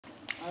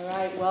All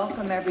right,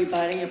 welcome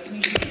everybody.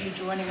 Appreciate you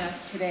joining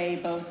us today,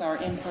 both our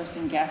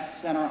in-person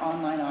guests and our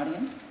online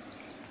audience.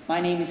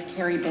 My name is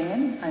Kari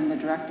Bingen. I'm the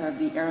director of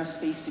the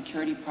Aerospace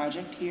Security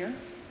Project here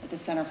at the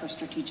Center for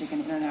Strategic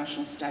and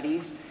International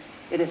Studies.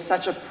 It is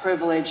such a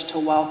privilege to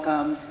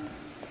welcome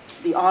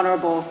the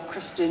Honorable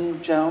Kristyn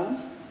E,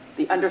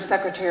 the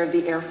Undersecretary of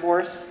the Air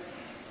Force,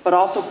 but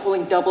also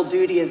pulling double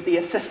duty as the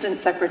Assistant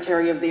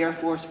Secretary of the Air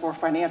Force for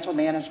Financial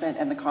Management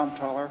and the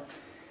Comptroller,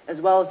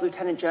 as well as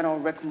Lieutenant General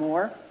Rick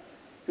Moore,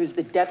 who's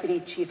the Deputy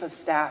Chief of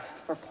Staff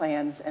for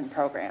Plans and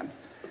Programs.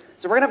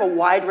 So we're gonna have a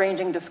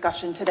wide-ranging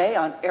discussion today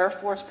on Air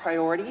Force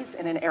priorities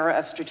in an era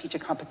of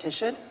strategic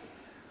competition.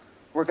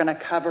 We're gonna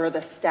cover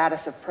the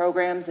status of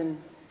programs in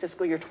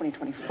fiscal year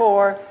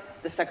 2024,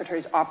 the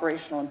Secretary's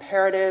operational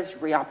imperatives,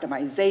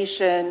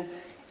 reoptimization,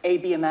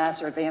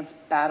 ABMS or Advanced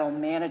Battle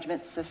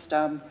Management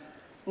System,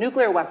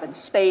 nuclear weapons,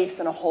 space,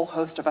 and a whole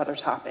host of other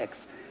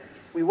topics.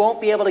 We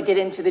won't be able to get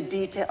into the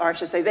detail, or I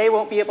should say, they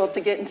won't be able to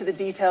get into the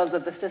details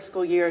of the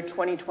fiscal year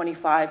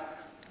 2025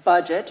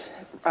 budget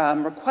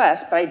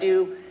request, but I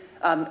do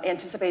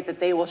anticipate that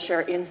they will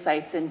share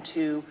insights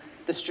into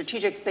the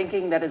strategic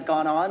thinking that has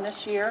gone on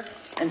this year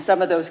and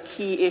some of those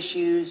key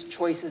issues,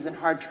 choices, and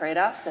hard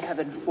trade-offs that have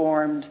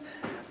informed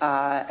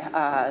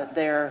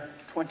their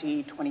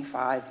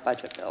 2025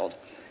 budget build.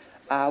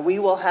 We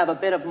will have a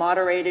bit of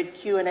moderated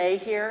Q&A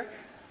here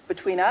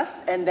between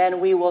us, and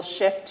then we will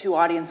shift to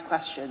audience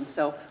questions.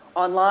 So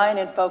online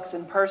and folks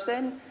in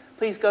person,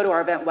 please go to our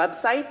event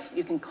website.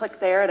 You can click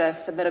there to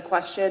submit a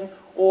question,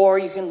 or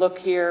you can look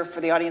here for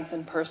the audience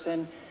in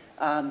person,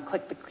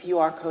 click the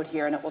QR code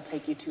here, and it will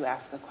take you to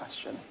ask a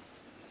question.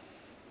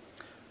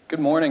 Good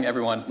morning,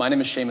 everyone. My name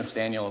is Seamus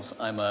Daniels.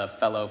 I'm a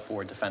fellow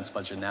for Defense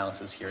Budget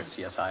Analysis here at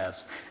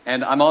CSIS.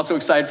 And I'm also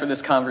excited for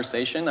this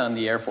conversation on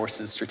the Air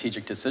Force's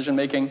strategic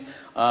decision-making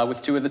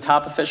with two of the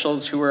top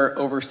officials who are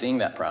overseeing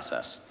that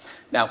process.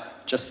 Now,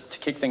 just to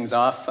kick things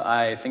off,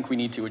 I think we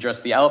need to address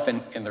the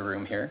elephant in the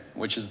room here,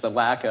 which is the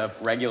lack of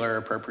regular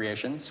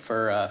appropriations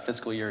for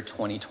fiscal year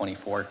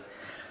 2024.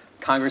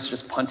 Congress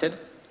just punted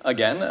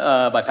again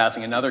by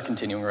passing another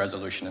continuing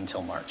resolution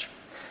until March.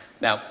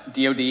 Now,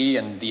 DoD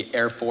and the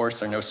Air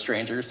Force are no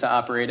strangers to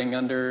operating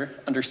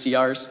under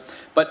CRs,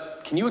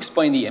 but can you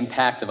explain the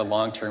impact of a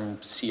long-term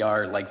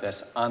CR like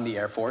this on the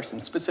Air Force,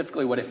 and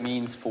specifically what it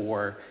means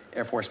for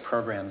Air Force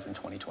programs in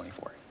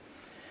 2024?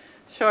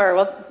 Sure.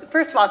 Well,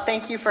 first of all,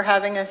 thank you for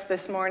having us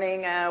this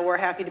morning. We're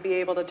happy to be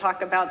able to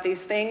talk about these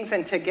things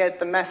and to get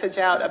the message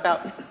out about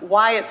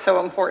why it's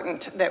so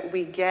important that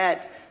we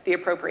get the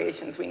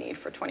appropriations we need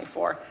for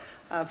 24.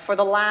 For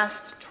the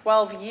last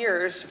 12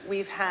 years,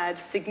 we've had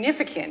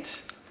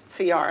significant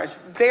CRs,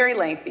 very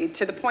lengthy,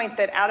 to the point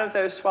that out of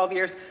those 12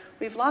 years,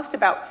 we've lost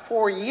about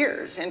 4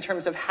 years in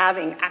terms of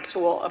having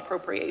actual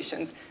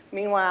appropriations.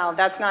 Meanwhile,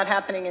 that's not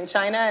happening in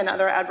China and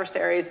other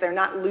adversaries. They're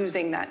not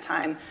losing that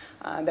time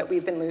that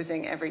we've been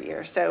losing every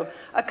year. So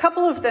a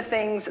couple of the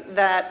things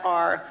that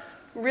are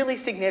really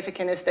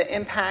significant is the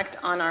impact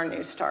on our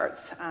new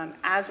starts.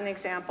 As an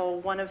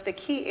example, one of the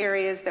key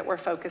areas that we're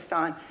focused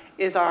on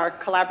is our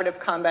collaborative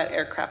combat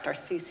aircraft, our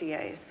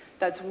CCAs.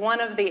 That's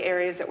one of the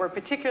areas that we're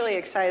particularly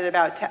excited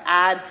about to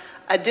add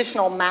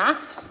additional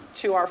mass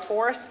to our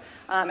force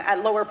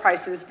at lower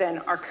prices than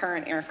our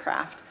current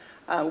aircraft.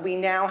 We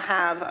now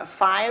have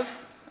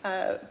 5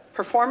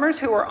 performers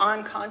who are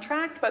on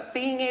contract, but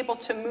being able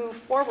to move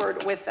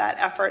forward with that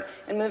effort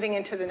and moving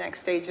into the next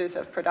stages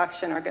of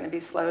production are going to be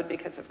slowed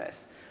because of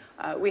this.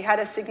 We had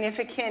a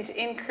significant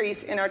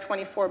increase in our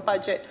 24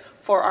 budget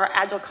for our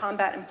agile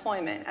combat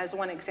employment, as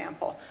one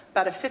example,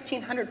 about a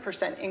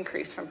 1,500%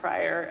 increase from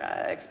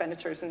prior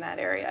expenditures in that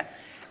area.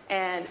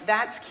 And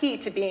that's key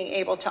to being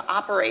able to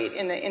operate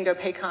in the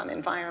Indo-PACOM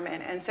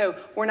environment. And so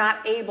we're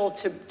not able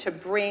to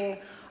bring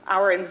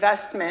our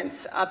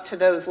investments up to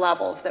those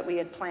levels that we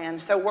had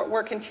planned. So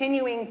we're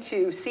continuing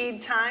to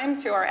cede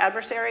time to our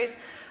adversaries,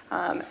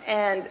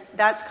 and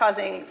that's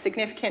causing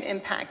significant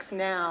impacts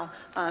now.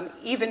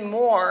 Even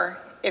more,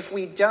 if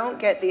we don't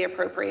get the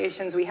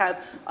appropriations, we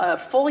have a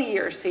full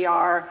year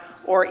CR,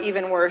 or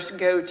even worse,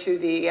 go to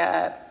the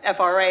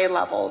FRA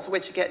levels,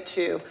 which get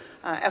to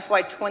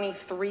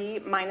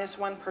FY23 minus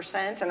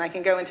 1%, and I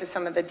can go into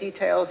some of the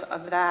details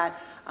of that,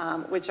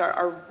 which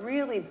are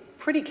really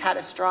pretty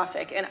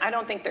catastrophic. And I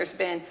don't think there's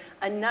been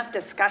enough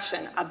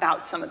discussion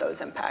about some of those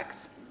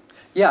impacts.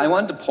 Yeah, I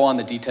wanted to pull on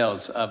the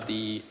details of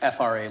the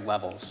FRA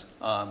levels,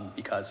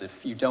 because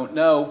if you don't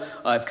know,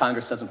 if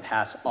Congress doesn't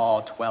pass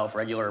all 12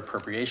 regular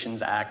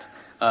appropriations act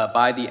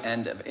by the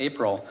end of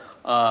April,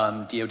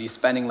 DoD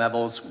spending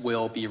levels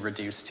will be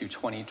reduced to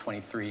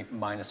 2023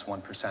 minus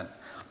 1%.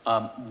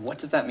 What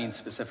does that mean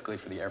specifically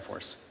for the Air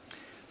Force?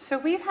 So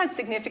we've had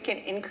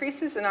significant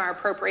increases in our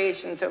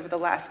appropriations over the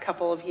last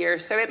couple of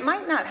years. So it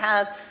might not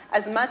have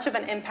as much of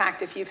an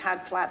impact if you've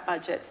had flat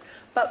budgets.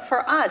 But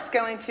for us,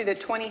 going to the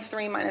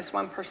 23 minus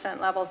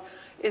 1% levels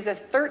is a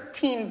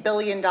 $13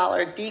 billion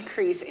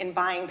decrease in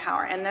buying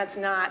power, and that's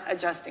not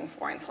adjusting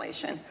for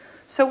inflation.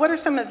 So what are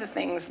some of the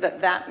things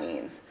that that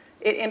means?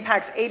 It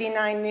impacts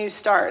 89 new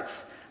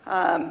starts.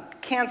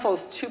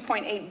 cancels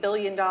 $2.8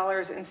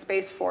 billion in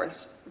Space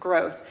Force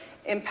growth,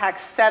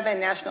 impacts 7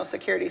 national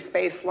security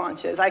space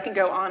launches. I can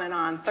go on and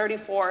on,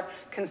 34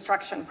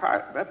 construction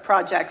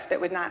projects that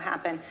would not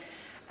happen.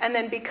 And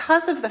then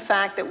because of the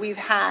fact that we've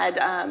had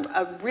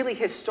a really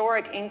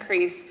historic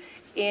increase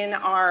in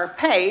our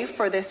pay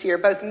for this year,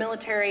 both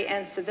military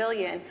and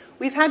civilian,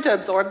 we've had to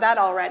absorb that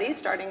already,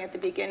 starting at the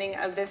beginning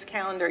of this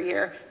calendar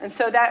year. And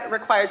so that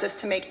requires us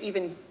to make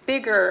even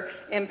bigger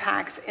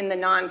impacts in the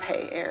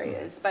non-pay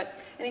areas. But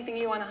anything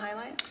you want to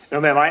highlight?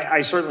 No, ma'am, I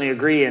certainly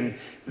agree. And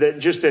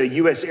just the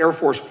U.S. Air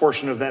Force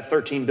portion of that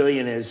 $13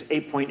 billion is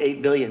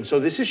 $8.8 billion. So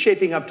this is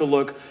shaping up to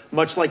look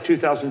much like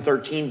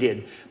 2013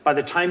 did. By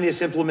the time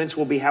this implements,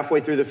 we'll be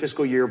halfway through the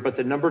fiscal year, but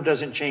the number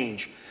doesn't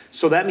change.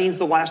 So that means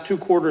the last 2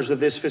 quarters of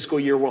this fiscal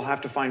year, we'll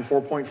have to find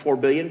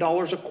 $4.4 billion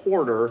a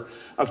quarter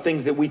of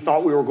things that we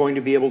thought we were going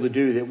to be able to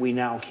do that we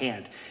now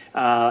can't.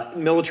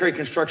 Military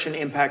construction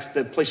impacts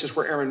the places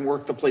where airmen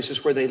work, the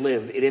places where they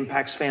live. It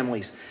impacts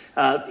families.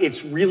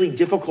 It's really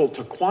difficult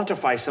to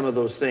quantify some of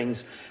those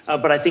things,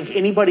 but I think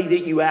anybody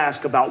that you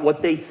ask about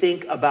what they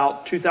think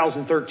about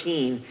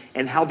 2013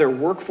 and how their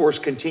workforce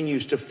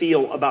continues to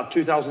feel about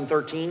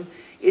 2013,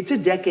 it's a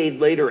decade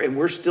later and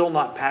we're still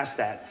not past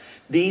that.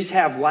 These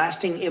have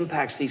lasting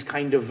impacts, these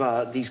kind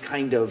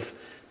of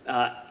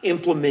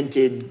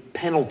implemented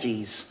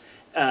penalties.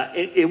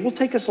 It will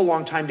take us a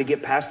long time to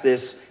get past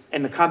this,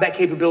 and the combat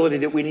capability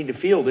that we need to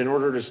field in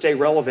order to stay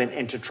relevant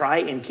and to try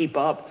and keep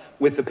up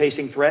with the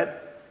pacing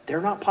threat, they're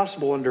not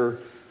possible under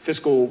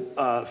fiscal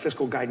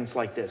guidance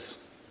like this.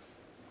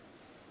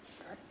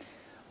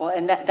 Well,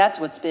 and that's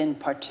what's been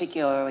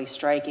particularly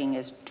striking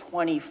is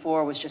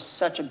 24 was just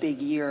such a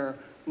big year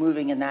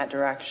moving in that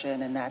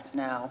direction, and that's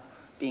now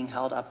being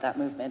held up, that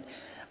movement.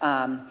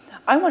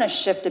 I want to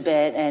shift a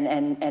bit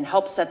and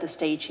help set the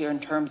stage here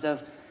in terms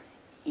of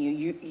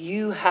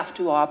you have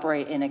to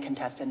operate in a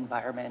contested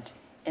environment,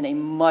 in a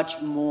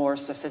much more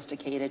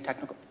sophisticated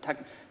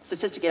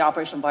sophisticated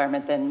operational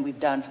environment than we've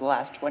done for the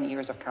last 20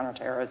 years of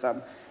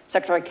counterterrorism.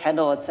 Secretary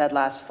Kendall had said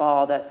last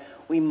fall that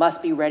we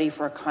must be ready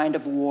for a kind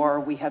of war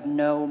we have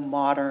no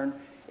modern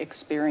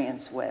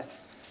experience with.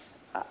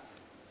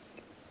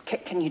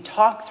 Can you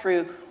talk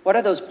through what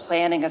are those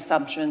planning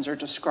assumptions or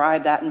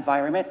describe that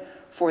environment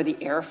for the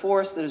Air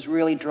Force that is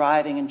really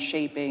driving and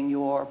shaping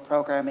your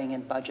programming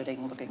and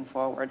budgeting looking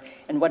forward?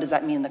 And what does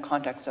that mean in the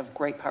context of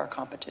great power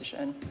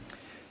competition?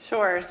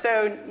 Sure.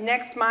 So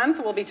next month,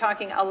 we'll be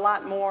talking a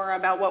lot more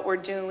about what we're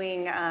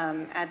doing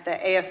at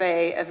the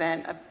AFA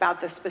event about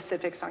the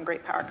specifics on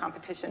great power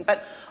competition.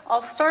 But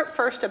I'll start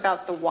first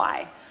about the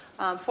why.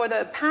 For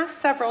the past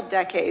several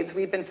decades,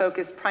 we've been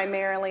focused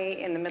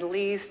primarily in the Middle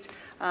East,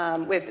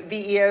 with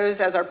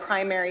VEOs as our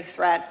primary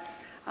threat,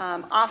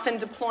 often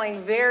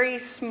deploying very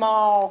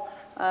small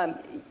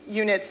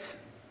units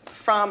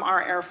from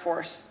our Air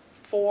Force,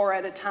 4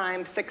 at a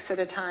time, 6 at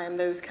a time,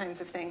 those kinds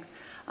of things.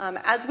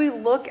 As we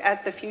look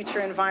at the future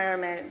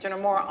environment,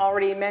 General Moore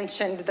already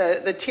mentioned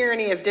the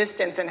tyranny of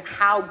distance and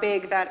how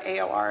big that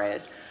AOR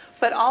is,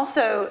 but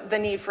also the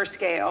need for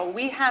scale.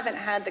 We haven't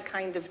had the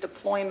kind of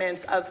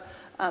deployments of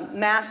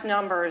mass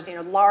numbers,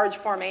 large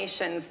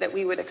formations that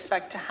we would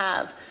expect to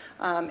have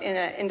in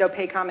an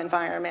Indo-PACOM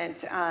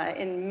environment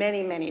in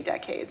many, many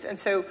decades. And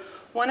so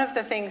one of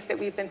the things that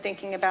we've been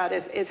thinking about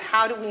is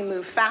how do we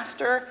move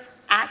faster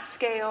at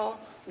scale?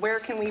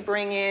 Where can we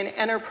bring in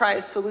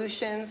enterprise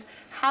solutions?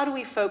 How do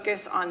we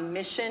focus on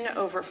mission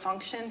over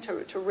function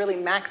to really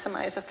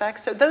maximize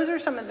effects? So those are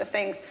some of the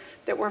things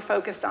that we're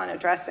focused on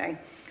addressing.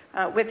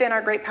 Within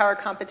our Great Power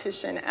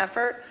Competition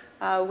effort,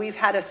 we've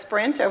had a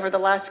sprint over the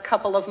last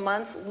couple of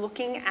months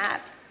looking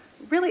at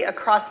really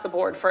across the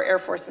board for Air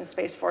Force and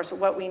Space Force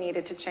what we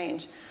needed to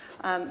change.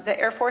 The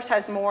Air Force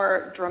has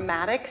more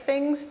dramatic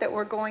things that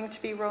we're going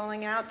to be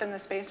rolling out than the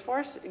Space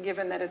Force,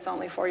 given that it's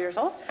only 4 years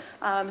old.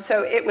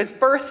 So it was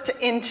birthed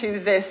into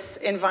this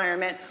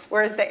environment,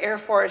 whereas the Air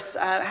Force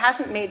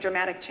hasn't made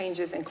dramatic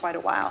changes in quite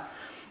a while.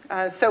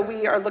 So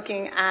we are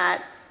looking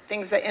at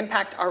things that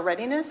impact our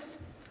readiness,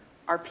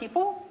 our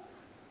people,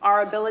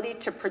 our ability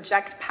to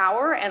project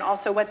power, and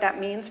also what that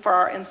means for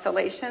our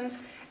installations,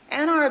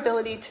 and our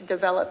ability to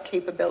develop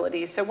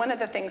capabilities. So one of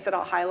the things that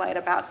I'll highlight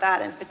about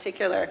that in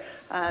particular,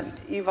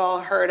 you've all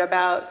heard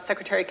about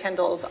Secretary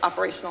Kendall's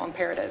operational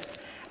imperatives.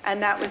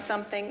 And that was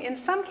something, in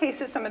some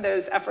cases, some of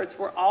those efforts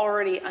were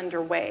already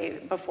underway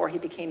before he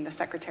became the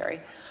secretary.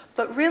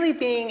 But really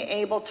being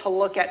able to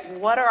look at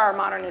what are our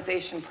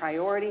modernization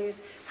priorities,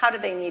 how do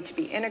they need to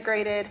be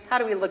integrated, how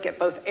do we look at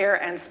both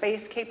air and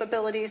space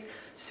capabilities.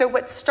 So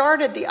what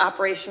started the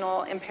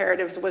operational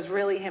imperatives was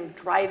really him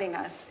driving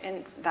us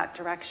in that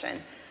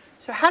direction.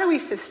 So how do we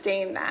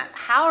sustain that?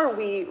 How are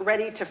we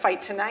ready to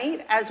fight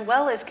tonight, as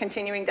well as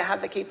continuing to have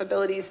the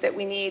capabilities that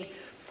we need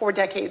for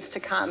decades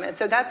to come? And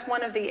so that's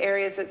one of the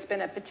areas that's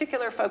been a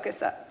particular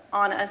focus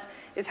on us,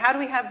 is how do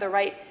we have the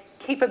right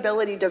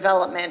capability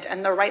development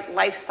and the right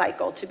life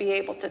cycle to be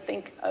able to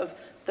think of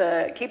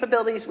the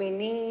capabilities we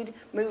need,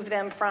 move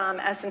them from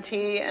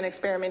S&T and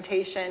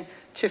experimentation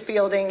to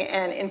fielding,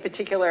 and in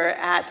particular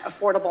at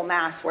affordable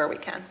mass where we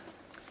can.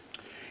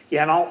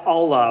 Yeah, and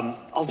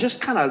I'll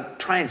just kind of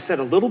try and set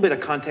a little bit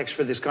of context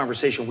for this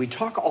conversation. We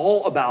talk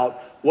all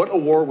about what a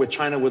war with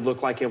China would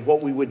look like and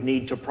what we would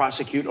need to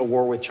prosecute a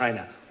war with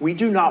China. We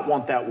do not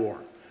want that war.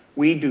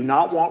 We do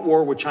not want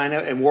war with China,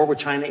 and war with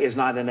China is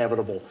not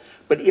inevitable.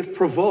 But if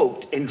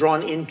provoked and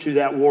drawn into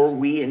that war,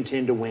 we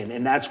intend to win,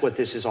 and that's what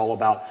this is all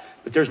about.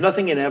 But there's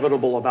nothing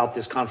inevitable about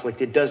this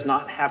conflict. It does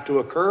not have to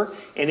occur,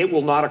 and it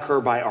will not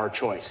occur by our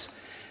choice.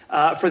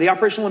 For the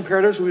operational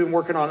imperatives, we've been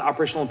working on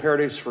operational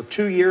imperatives for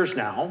 2 years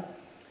now.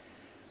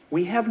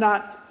 We have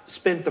not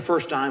spent the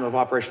first dime of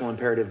operational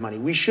imperative money.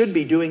 We should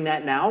be doing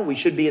that now. We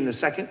should be in the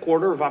second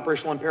quarter of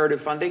operational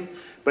imperative funding,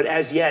 but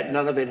as yet,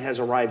 none of it has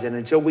arrived. And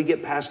until we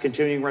get past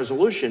continuing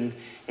resolution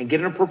and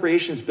get an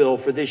appropriations bill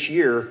for this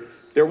year,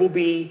 there will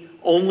be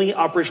only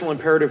operational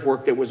imperative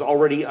work that was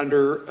already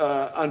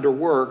under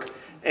work,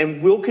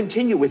 and we'll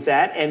continue with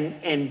that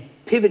and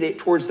pivot it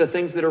towards the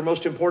things that are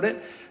most important.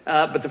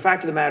 But the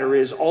fact of the matter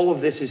is, all of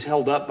this is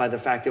held up by the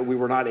fact that we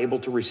were not able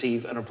to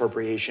receive an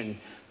appropriation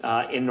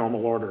in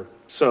normal order.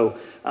 So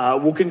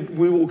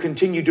we will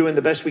continue doing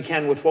the best we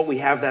can with what we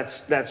have.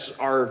 That's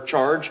our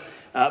charge.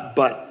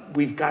 But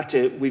we've got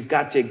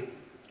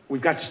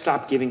to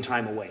stop giving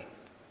time away.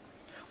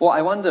 Well,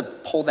 I wanted to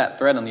pull that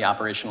thread on the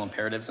operational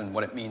imperatives and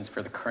what it means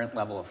for the current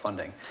level of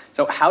funding.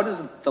 So how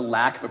does the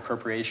lack of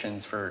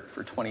appropriations for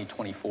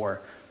 2024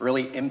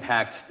 really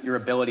impact your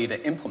ability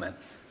to implement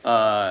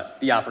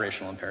the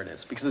operational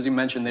imperatives? Because as you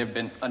mentioned, they've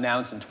been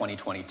announced in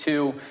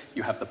 2022.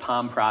 You have the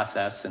POM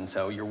process, and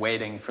so you're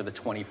waiting for the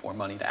 24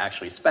 money to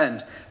actually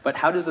spend. But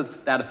how does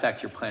that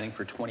affect your planning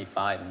for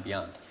 25 and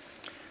beyond?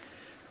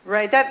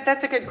 Right,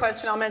 that's a good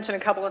question. I'll mention a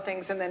couple of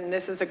things, and then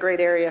this is a great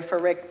area for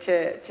Rick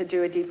to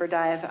do a deeper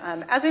dive.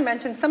 As we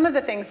mentioned, some of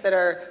the things that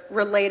are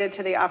related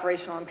to the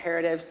operational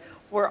imperatives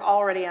were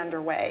already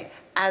underway.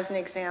 As an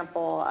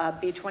example,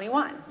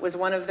 B-21 was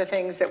one of the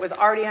things that was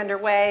already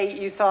underway.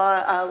 You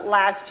saw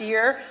last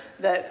year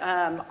that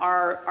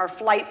our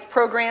flight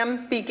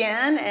program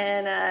began,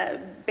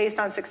 and based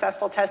on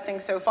successful testing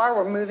so far,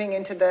 we're moving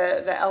into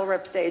the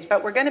LRIP stage.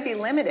 But we're going to be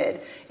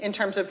limited in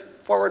terms of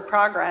forward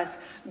progress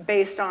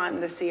based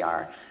on the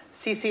CR.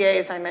 CCA,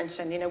 as I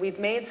mentioned, we've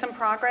made some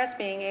progress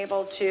being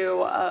able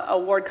to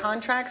award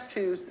contracts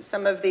to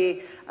some of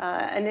the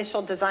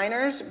initial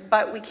designers,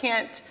 but we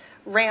can't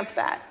ramp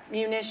that.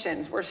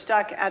 Munitions, we're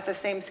stuck at the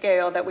same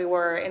scale that we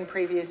were in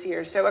previous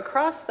years. So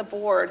across the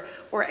board,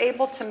 we're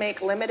able to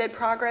make limited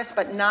progress,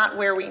 but not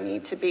where we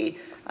need to be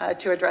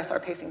to address our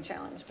pacing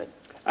challenge. But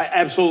I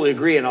absolutely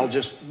agree, and I'll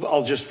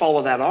just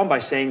follow that on by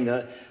saying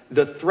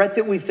the threat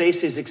that we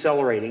face is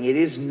accelerating. It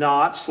is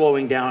not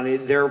slowing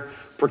down. Their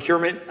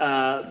procurement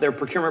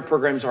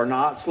programs are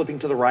not slipping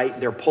to the right.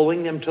 They're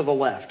pulling them to the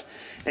left.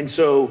 And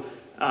so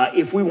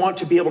if we want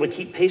to be able to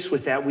keep pace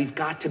with that, we've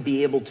got to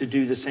be able to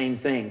do the same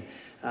thing.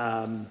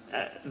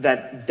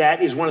 That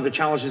is one of the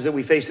challenges that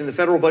we face in the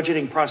federal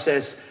budgeting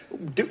process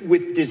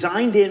with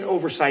designed-in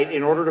oversight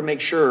in order to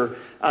make sure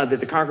that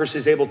the Congress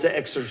is able to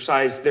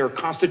exercise their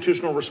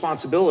constitutional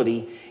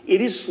responsibility.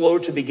 It is slow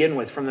to begin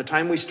with. From the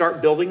time we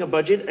start building a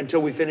budget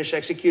until we finish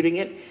executing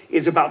it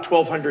is about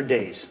 1,200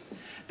 days.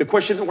 The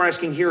question that we're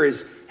asking here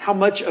is how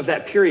much of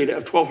that period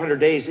of 1,200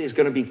 days is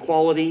going to be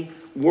quality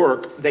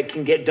work that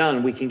can get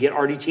done. We can get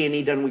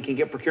RDT&E done, we can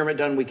get procurement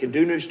done, we can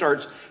do new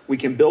starts, we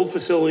can build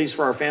facilities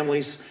for our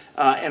families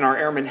and our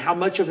airmen. How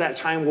much of that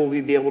time will we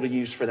be able to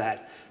use for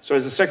that? So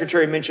as the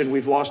Secretary mentioned,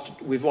 we've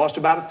lost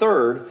about a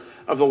third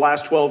of the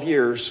last 12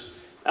 years,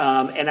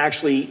 and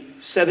actually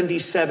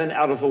 77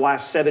 out of the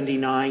last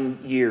 79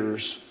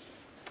 years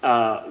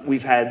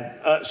we've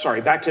had,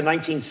 back to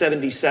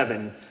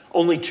 1977,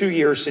 only 2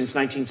 years since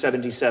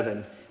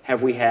 1977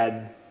 have we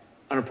had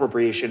an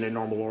appropriation in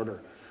normal order.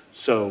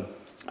 So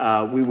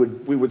we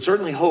would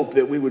certainly hope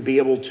that we would be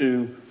able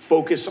to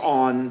focus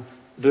on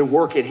the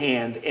work at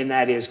hand, and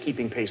that is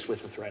keeping pace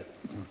with the threat.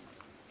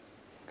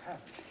 Okay.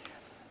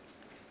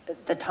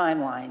 The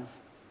timelines,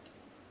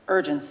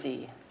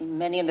 urgency.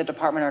 Many in the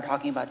department are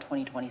talking about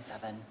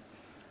 2027.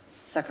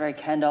 Secretary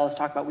Kendall has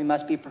talked about we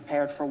must be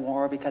prepared for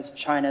war because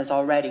China is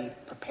already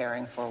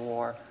preparing for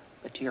war.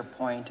 But to your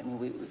point, I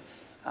mean,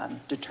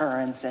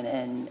 deterrence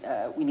and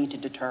we need to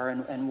deter,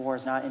 and war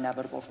is not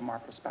inevitable from our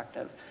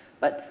perspective.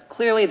 But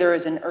clearly there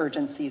is an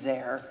urgency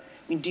there.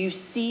 I mean, do you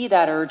see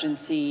that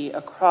urgency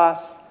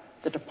across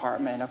the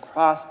Department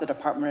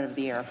of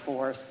the Air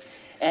Force?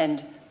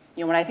 And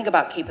when I think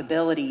about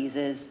capabilities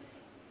is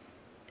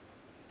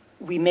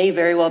we may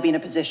very well be in a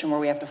position where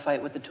we have to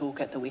fight with the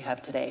toolkit that we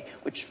have today,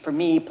 which for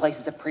me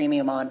places a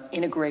premium on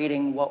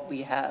integrating what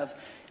we have.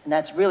 And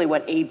that's really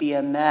what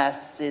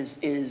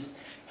ABMS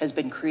has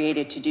been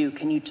created to do.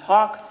 Can you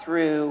talk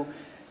through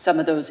some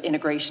of those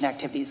integration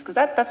activities? Because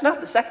that's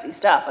not the sexy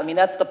stuff. I mean,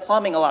 that's the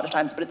plumbing a lot of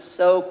times, but it's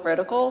so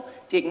critical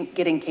to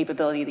getting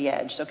capability to the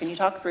edge. So can you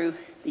talk through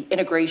the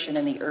integration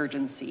and the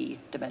urgency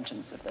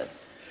dimensions of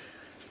this?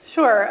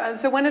 Sure.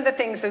 So one of the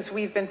things as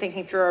we've been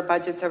thinking through our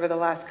budgets over the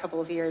last couple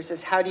of years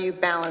is how do you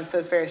balance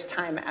those various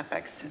time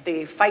epics,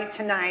 the fight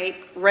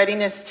tonight,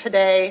 readiness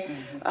today,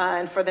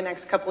 and for the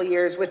next couple of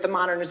years with the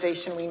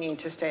modernization we need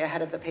to stay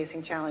ahead of the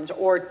pacing challenge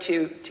or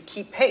to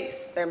keep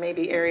pace. There may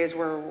be areas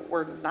where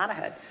we're not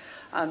ahead.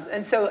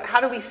 And so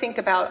how do we think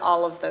about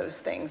all of those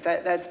things?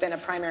 That's been a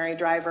primary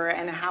driver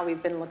and how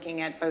we've been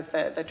looking at both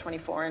the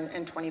 24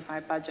 and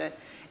 25 budget.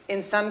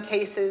 In some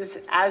cases,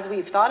 as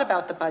we've thought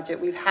about the budget,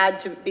 we've had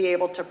to be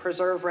able to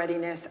preserve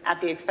readiness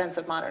at the expense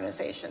of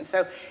modernization.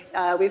 So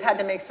we've had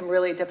to make some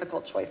really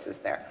difficult choices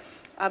there.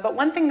 But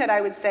one thing that I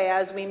would say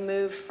as we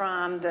move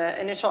from the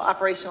initial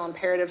operational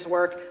imperatives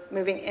work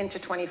moving into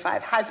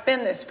 25 has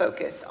been this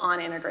focus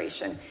on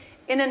integration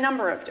in a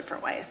number of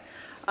different ways.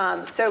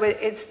 So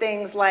it's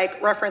things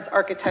like reference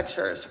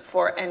architectures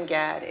for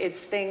NGAD. It's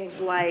things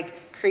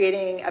like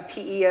creating a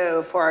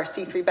PEO for our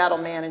C3 battle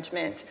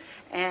management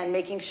and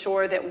making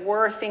sure that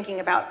we're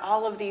thinking about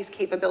all of these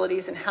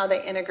capabilities and how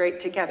they integrate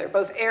together,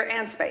 both air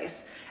and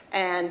space,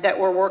 and that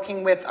we're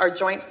working with our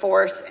joint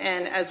force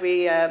and as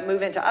we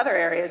move into other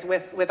areas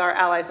with our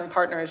allies and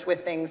partners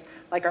with things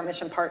like our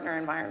mission partner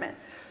environment.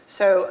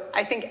 So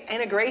I think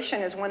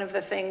integration is one of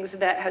the things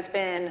that has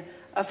been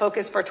a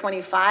focus for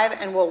 25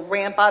 and will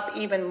ramp up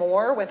even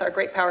more with our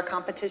great power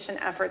competition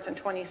efforts in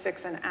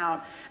 26 and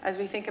out as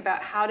we think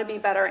about how to be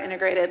better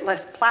integrated,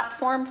 less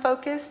platform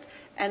focused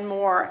and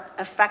more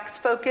effects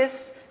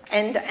focused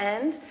end to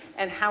end,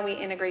 and how we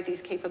integrate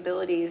these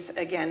capabilities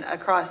again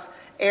across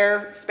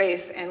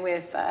airspace and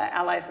with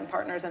allies and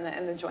partners in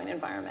the joint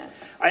environment.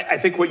 I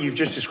think what you've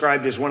just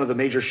described is one of the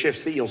major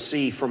shifts that you'll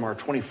see from our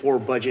 24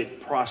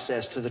 budget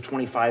process to the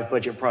 25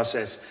 budget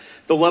process.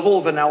 The level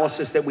of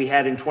analysis that we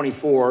had in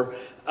 24,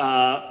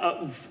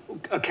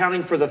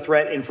 accounting for the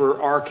threat and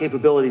for our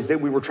capabilities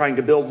that we were trying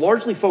to build,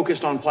 largely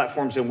focused on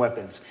platforms and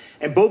weapons.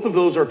 And both of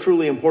those are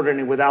truly important,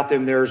 and without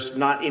them, there's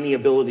not any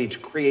ability to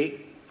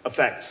create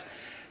effects.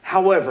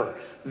 However,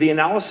 the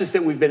analysis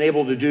that we've been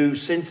able to do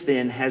since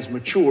then has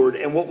matured,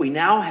 and what we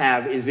now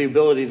have is the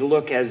ability to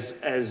look, as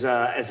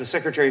the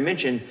Secretary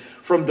mentioned,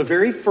 from the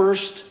very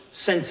first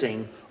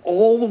sensing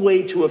all the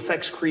way to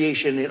effects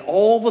creation and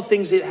all the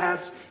things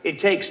it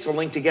takes to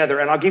link together.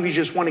 And I'll give you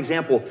just one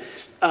example.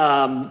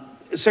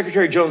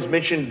 Secretary Jones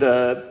mentioned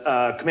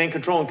the Command,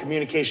 Control, and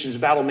Communications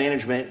Battle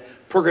Management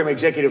Program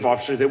Executive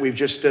Officer that we've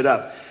just stood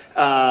up.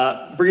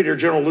 Brigadier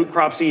General Luke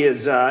Cropsey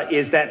is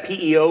that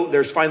PEO.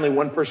 There's finally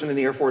one person in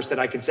the Air Force that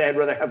I could say I'd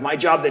rather have my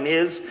job than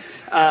his.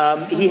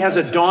 He has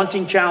a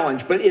daunting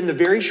challenge, but in the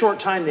very short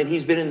time that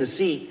he's been in the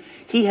seat,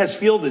 he has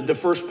fielded the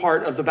first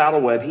part of the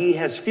battle web. He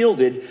has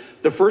fielded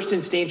the first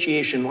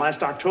instantiation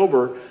last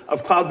October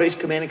of cloud-based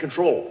command and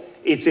control.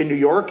 It's in New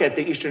York at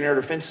the Eastern Air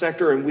Defense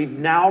Sector, and we've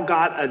now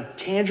got a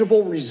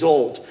tangible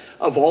result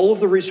of all of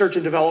the research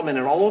and development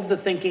and all of the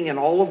thinking and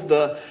all of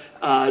the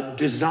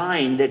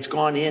design that's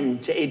gone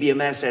into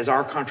ABMS as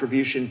our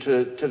contribution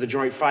to the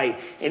joint fight.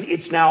 And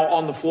it's now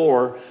on the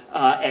floor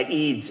at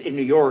EADS in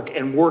New York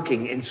and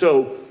working. And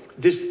so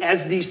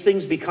as these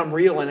things become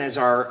real and as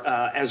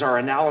our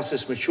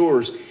analysis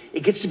matures,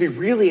 it gets to be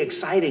really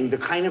exciting, the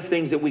kind of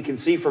things that we can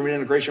see from an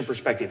integration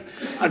perspective.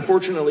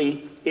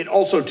 Unfortunately, it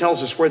also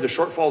tells us where the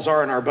shortfalls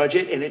are in our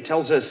budget, and it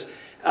tells us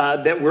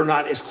that we're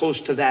not as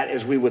close to that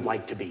as we would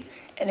like to be.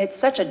 And it's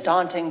such a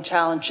daunting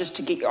challenge just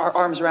to get our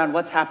arms around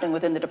what's happening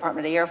within the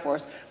Department of the Air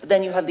Force, but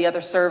then you have the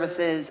other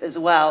services as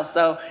well.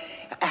 So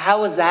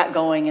how is that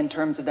going in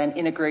terms of then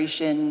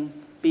integration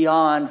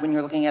beyond when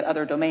you're looking at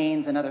other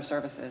domains and other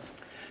services?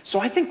 So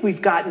I think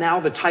we've got now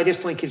the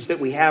tightest linkage that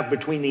we have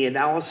between the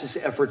analysis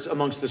efforts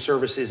amongst the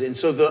services. And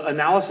so the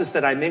analysis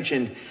that I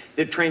mentioned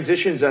that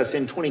transitions us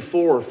in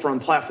 24 from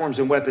platforms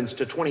and weapons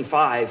to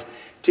 25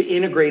 to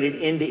integrated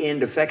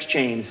end-to-end effects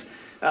chains,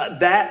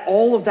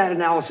 all of that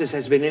analysis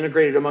has been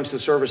integrated amongst the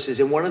services.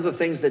 And one of the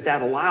things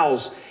that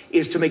allows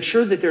is to make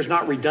sure that there's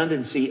not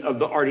redundancy of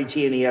the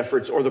RDT&E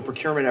efforts or the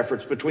procurement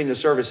efforts between the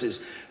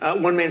services.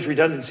 One man's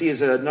redundancy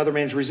is another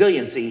man's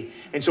resiliency.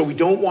 And so we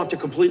don't want to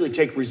completely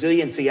take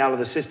resiliency out of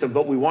the system,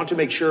 but we want to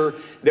make sure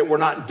that we're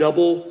not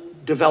double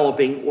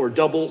developing or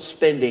double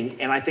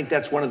spending. And I think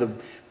that's one of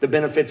the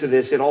benefits of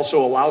this. It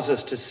also allows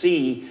us to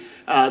see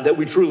that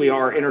we truly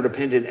are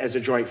interdependent as a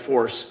joint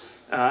force.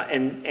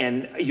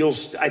 And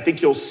I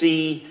think you'll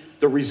see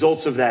the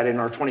results of that in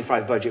our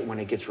 25 budget when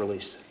it gets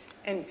released.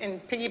 And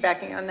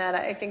piggybacking on that,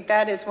 I think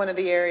that is one of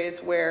the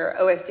areas where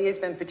OSD has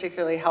been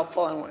particularly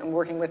helpful in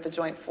working with the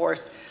joint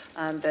force.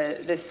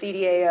 The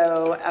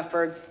CDAO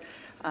efforts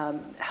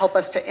help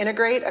us to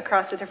integrate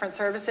across the different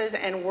services,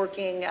 and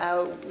working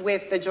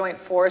with the joint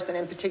force, and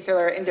in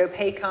particular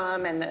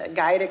Indo-PACOM and the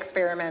guide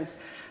experiments,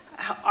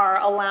 are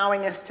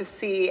allowing us to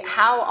see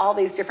how all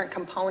these different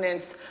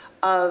components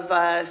of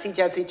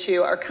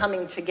CJADC2 are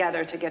coming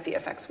together to get the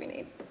effects we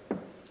need.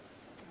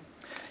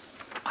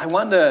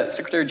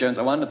 Secretary Jones,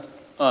 I wanted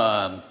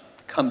to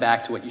come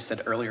back to what you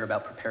said earlier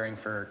about preparing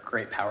for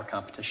great power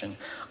competition.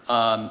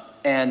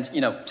 And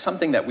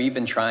something that we've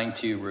been trying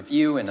to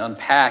review and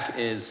unpack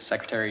is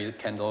Secretary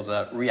Kendall's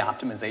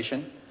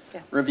reoptimization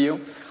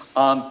review.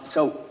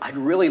 So I'd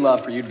really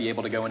love for you to be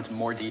able to go into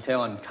more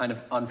detail and kind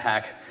of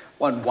unpack,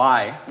 one,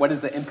 why, what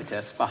is the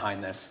impetus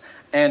behind this?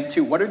 And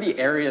two, what are the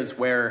areas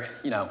where,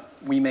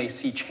 we may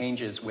see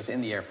changes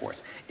within the Air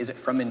Force? Is it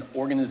from an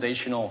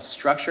organizational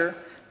structure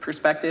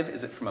perspective?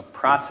 Is it from a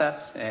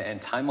process and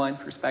timeline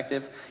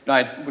perspective?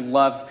 I would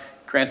love,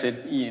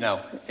 granted,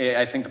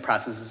 I think the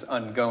process is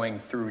ongoing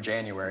through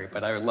January,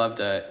 but I would love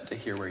to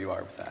hear where you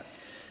are with that.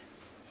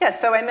 Yes,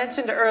 so I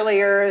mentioned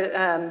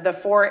earlier the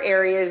 4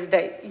 areas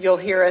that you'll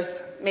hear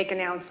us make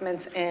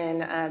announcements in,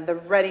 the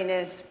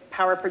readiness,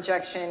 power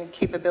projection,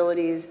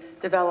 capabilities,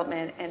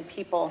 development, and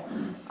people.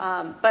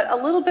 But a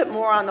little bit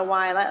more on the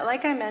why.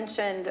 Like I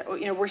mentioned,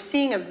 we're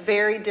seeing a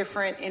very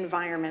different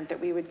environment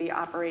that we would be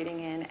operating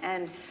in.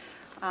 And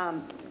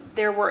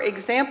there were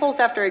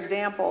examples after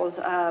examples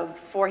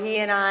for he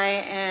and I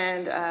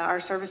and our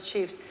service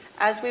chiefs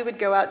as we would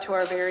go out to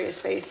our various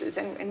bases,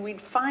 and we'd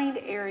find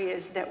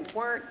areas that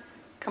weren't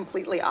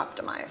completely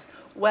optimized,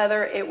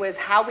 whether it was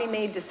how we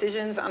made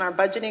decisions on our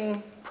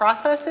budgeting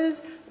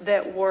processes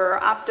that were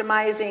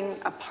optimizing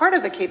a part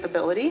of the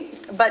capability,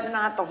 but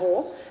not the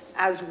whole.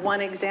 As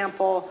one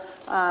example,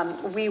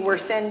 we were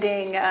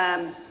sending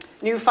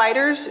new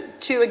fighters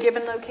to a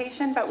given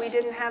location, but we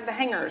didn't have the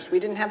hangars, we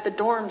didn't have the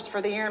dorms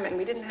for the airmen,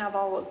 we didn't have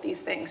all of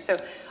these things. So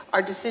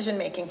our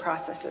decision-making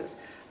processes.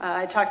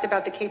 I talked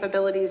about the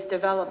capabilities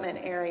development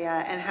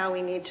area and how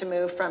we need to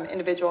move from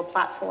individual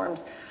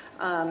platforms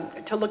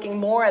to looking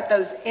more at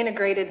those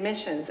integrated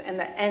missions and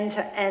the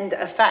end-to-end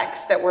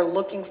effects that we're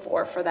looking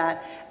for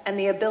that, and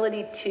the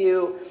ability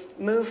to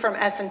move from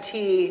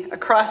S&T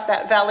across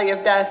that valley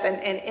of death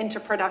and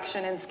into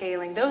production and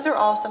scaling. Those are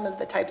all some of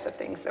the types of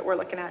things that we're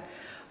looking at.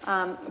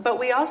 But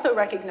we also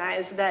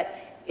recognize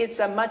that it's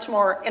a much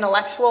more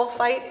intellectual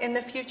fight in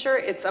the future.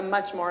 It's a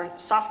much more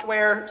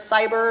software,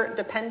 cyber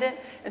dependent.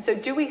 And so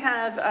do we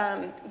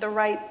have the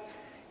right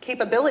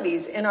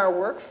capabilities in our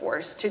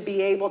workforce to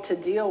be able to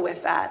deal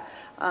with that,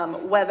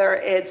 whether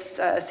it's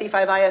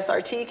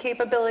C5ISRT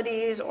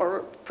capabilities or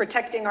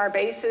protecting our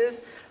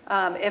bases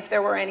if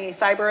there were any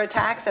cyber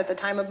attacks at the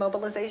time of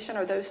mobilization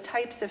or those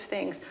types of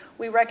things.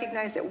 We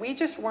recognize that we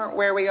just weren't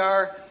where we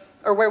are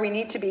or where we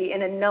need to be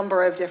in a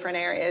number of different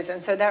areas.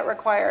 And so that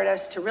required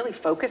us to really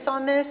focus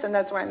on this, and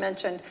that's why I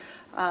mentioned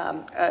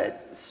a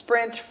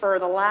sprint for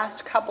the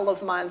last couple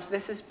of months.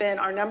 This has been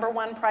our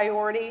 #1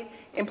 priority.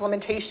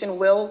 Implementation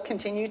will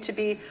continue to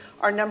be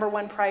our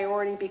 #1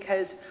 priority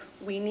because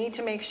we need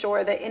to make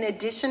sure that in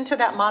addition to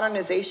that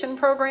modernization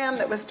program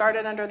that was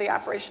started under the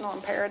operational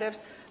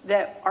imperatives,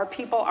 that our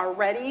people are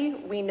ready,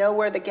 we know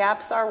where the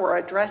gaps are, we're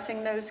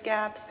addressing those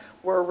gaps,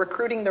 we're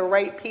recruiting the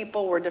right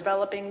people, we're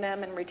developing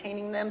them and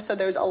retaining them. So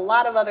there's a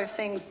lot of other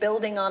things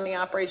building on the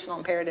operational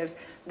imperatives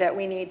that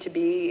we need to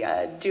be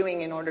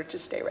doing in order to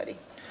stay ready.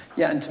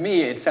 Yeah, and to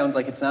me, it sounds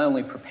like it's not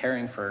only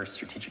preparing for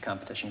strategic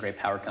competition, great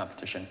power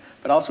competition,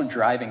 but also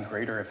driving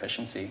greater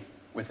efficiency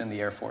within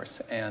the Air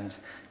Force. And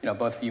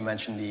both of you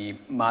mentioned the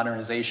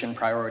modernization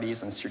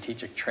priorities and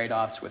strategic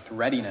trade-offs with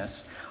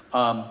readiness.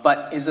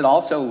 But is it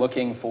also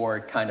looking for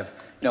kind of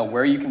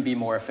where you can be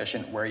more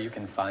efficient, where you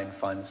can find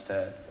funds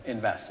to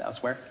invest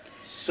elsewhere?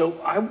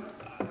 So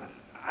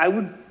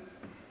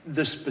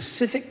the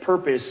specific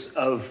purpose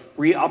of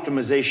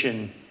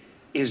re-optimization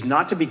is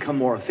not to become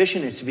more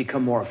efficient, it's to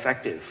become more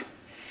effective.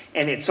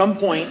 And at some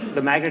point,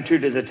 the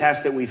magnitude of the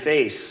task that we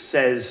face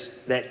says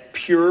that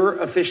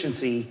pure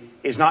efficiency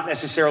is not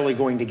necessarily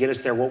going to get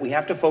us there. What we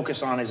have to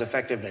focus on is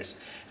effectiveness.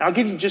 And I'll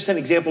give you just an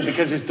example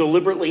because it's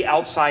deliberately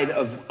outside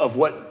of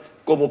what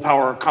global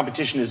power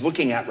competition is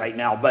looking at right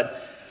now.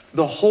 But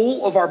the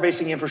whole of our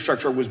basic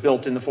infrastructure was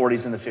built in the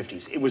 40s and the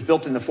 50s. It was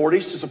built in the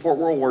 40s to support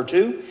World War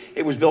II.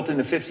 It was built in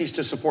the 50s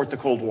to support the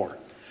Cold War.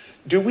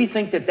 Do we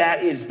think that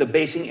that is the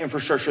basic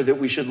infrastructure that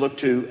we should look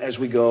to as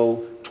we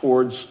go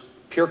towards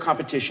pure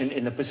competition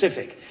in the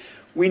Pacific?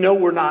 We know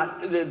we're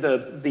not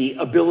the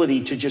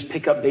ability to just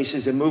pick up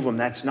bases and move them.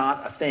 That's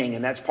not a thing,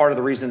 and that's part of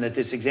the reason that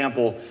this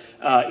example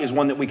is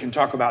one that we can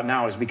talk about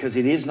now, is because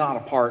it is not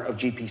a part of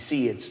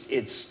GPC.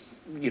 It's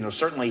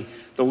certainly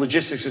the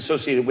logistics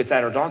associated with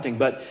that are daunting,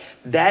 but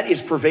that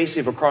is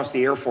pervasive across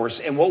the Air Force.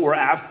 And what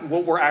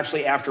we're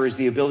actually after is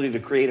the ability to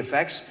create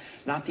effects,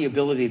 not the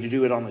ability to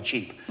do it on the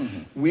cheap.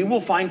 Mm-hmm. We will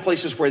find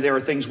places where there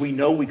are things we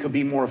know we could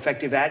be more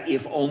effective at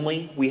if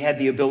only we had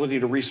the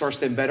ability to resource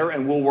them better,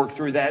 and we'll work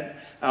through that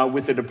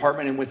with the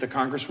department and with the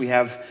Congress. We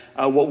have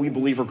what we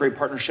believe are great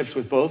partnerships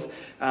with both.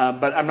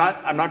 But I'm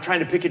not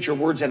trying to pick at your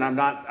words, and I'm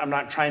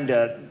not trying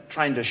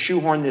to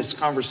shoehorn this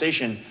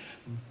conversation.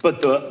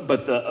 But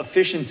the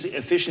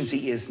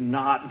efficiency is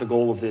not the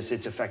goal of this.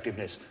 It's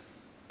effectiveness,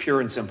 pure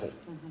and simple.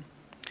 Mm-hmm.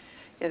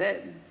 Yeah,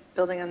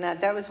 building on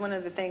that was one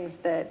of the things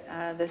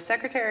that the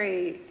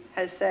Secretary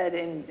has said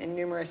in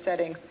numerous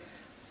settings.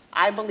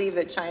 I believe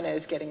that China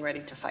is getting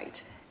ready to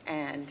fight.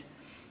 And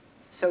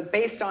so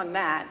based on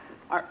that,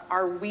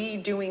 are we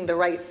doing the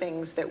right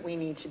things that we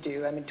need to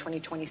do? I mean,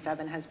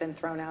 2027 has been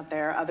thrown out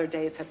there. Other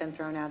dates have been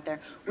thrown out there.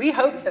 We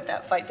hope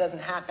that fight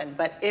doesn't happen.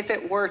 But if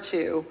it were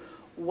to,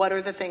 what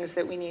are the things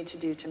that we need to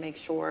do to make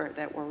sure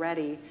that we're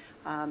ready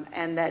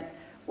and that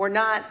We're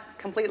not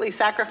completely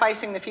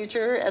sacrificing the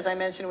future. As I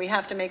mentioned, we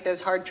have to make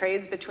those hard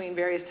trades between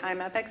various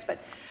time epochs, but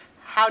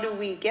how do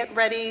we get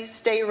ready,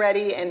 stay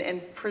ready,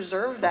 and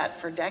preserve that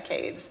for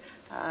decades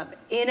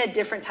in a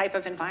different type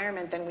of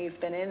environment than we've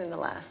been in the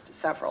last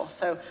several?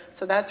 So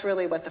that's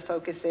really what the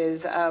focus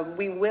is.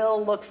 We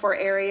will look for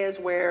areas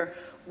where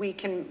we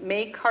can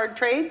make hard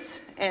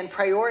trades and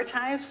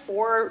prioritize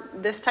for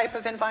this type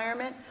of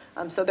environment.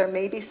 So there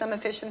may be some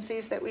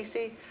efficiencies that we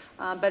see,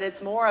 but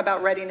it's more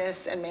about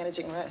readiness and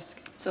managing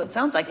risk. So it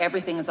sounds like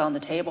everything is on the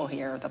table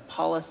here: the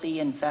policy,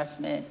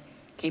 investment,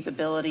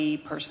 capability,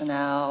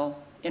 personnel,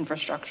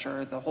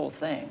 infrastructure, the whole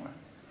thing.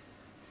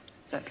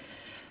 Is that...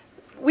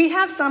 We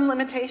have some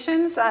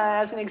limitations.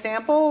 As an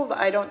example,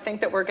 I don't think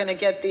that we're going to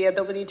get the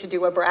ability to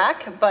do a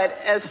BRAC, but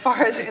as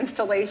far as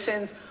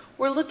installations,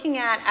 we're looking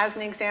at, as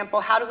an example,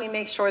 how do we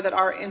make sure that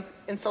our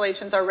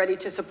installations are ready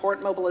to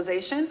support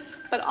mobilization,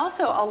 but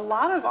also a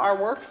lot of our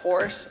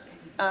workforce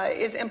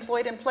is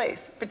employed in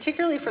place,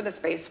 particularly for the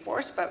Space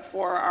Force, but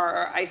for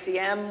our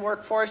ICM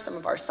workforce, some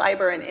of our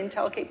cyber and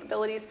intel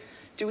capabilities.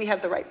 Do we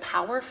have the right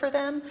power for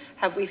them?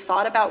 Have we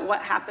thought about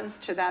what happens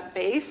to that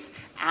base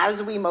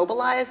as we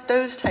mobilize?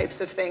 Those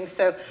types of things.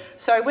 So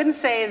I wouldn't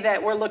say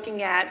that we're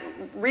looking at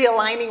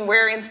realigning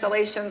where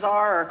installations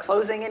are or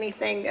closing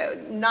anything,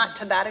 not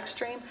to that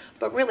extreme,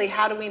 but really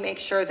how do we make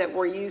sure that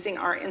we're using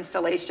our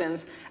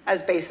installations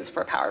as basis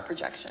for power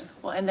projection?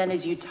 Well, and then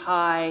as you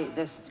tie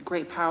this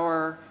great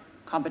power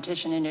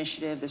competition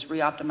initiative, this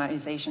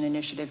reoptimization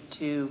initiative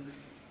to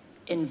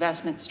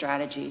investment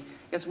strategy,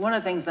 because one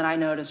of the things that I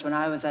noticed when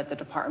I was at the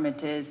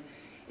department is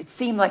it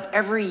seemed like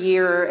every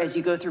year as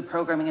you go through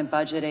programming and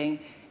budgeting,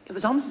 it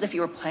was almost as if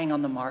you were playing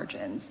on the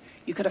margins.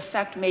 You could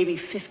affect maybe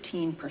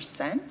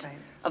 15%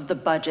 of the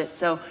budget.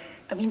 So,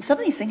 I mean, some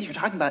of these things you're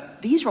talking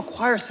about, these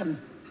require some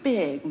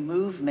big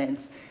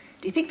movements.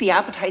 Do you think the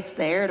appetite's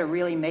there to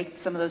really make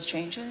some of those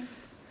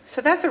changes? So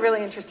that's a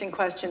really interesting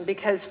question,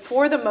 because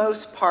for the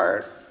most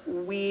part,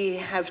 we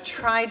have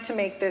tried to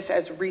make this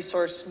as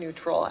resource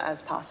neutral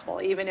as possible.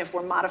 Even if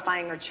we're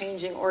modifying or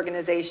changing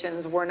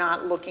organizations, we're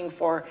not looking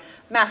for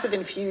massive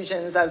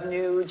infusions of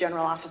new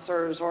general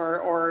officers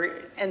or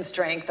end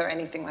strength or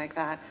anything like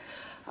that.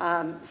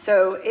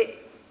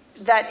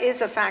 That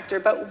is a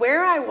factor. But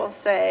where I will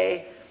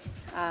say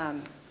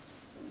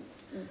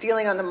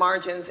dealing on the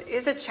margins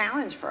is a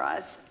challenge for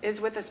us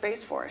is with the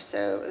Space Force.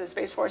 So the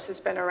Space Force has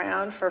been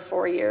around for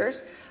 4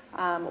 years.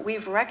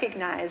 We've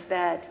recognized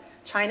that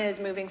China is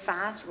moving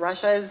fast.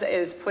 Russia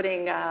is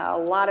putting a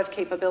lot of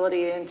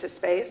capability into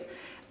space.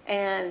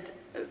 And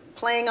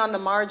playing on the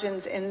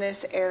margins in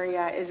this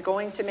area is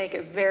going to make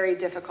it very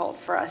difficult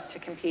for us to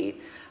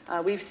compete.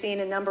 We've seen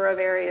a number of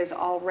areas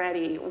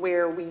already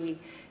where we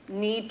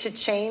need to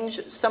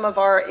change some of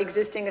our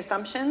existing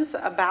assumptions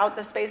about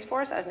the Space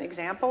Force. As an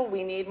example,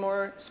 we need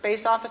more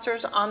space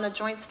officers on the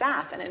joint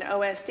staff and an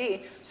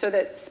OSD so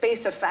that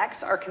space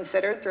effects are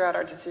considered throughout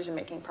our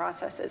decision-making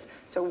processes.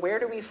 So where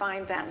do we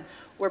find them?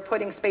 We're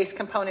putting space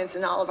components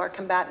in all of our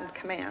combatant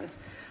commands.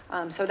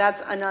 So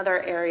that's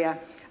another area.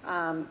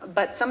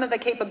 But some of the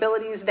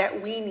capabilities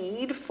that we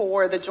need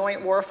for the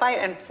joint warfight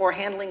and for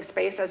handling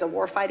space as a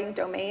warfighting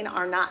domain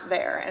are not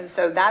there. And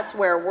so that's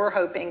where we're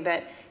hoping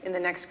that in the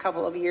next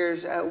couple of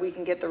years, we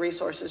can get the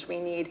resources we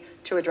need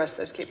to address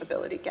those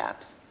capability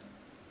gaps.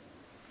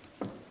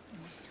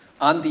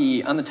 On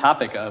the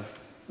topic of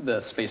the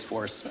Space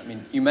Force, I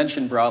mean, you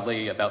mentioned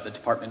broadly about the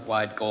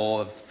department-wide goal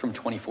of from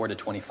 24 to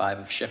 25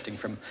 of shifting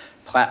from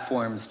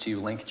platforms to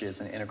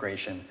linkages and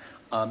integration.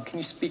 Can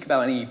you speak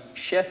about any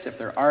shifts, if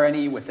there are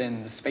any,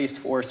 within the Space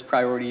Force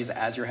priorities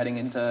as you're heading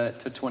into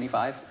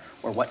 25,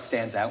 or what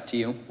stands out to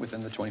you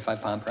within the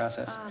 25 POM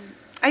process?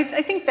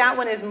 I think that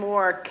one is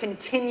more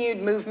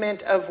continued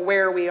movement of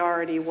where we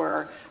already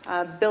were,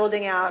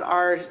 building out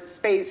our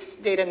space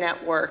data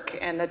network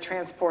and the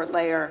transport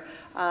layer,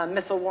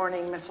 missile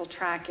warning, missile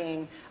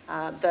tracking,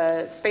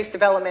 the Space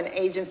Development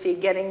Agency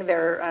getting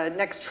their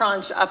next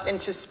tranche up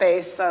into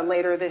space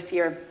later this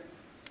year.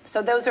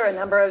 So those are a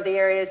number of the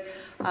areas.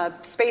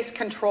 Space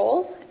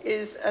control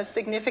is a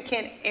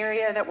significant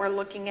area that we're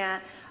looking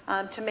at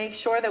to make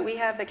sure that we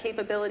have the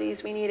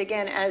capabilities we need,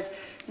 again, as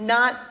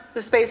not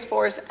the Space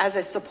Force as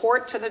a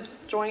support to the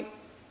joint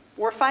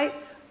warfight,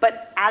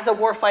 but as a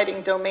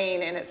warfighting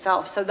domain in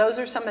itself. So those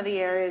are some of the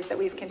areas that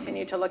we've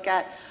continued to look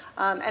at.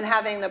 And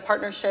having the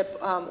partnership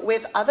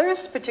with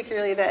others,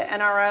 particularly the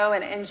NRO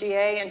and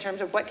NGA, in terms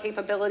of what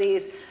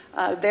capabilities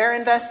they're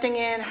investing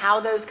in,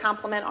 how those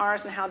complement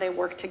ours, and how they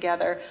work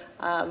together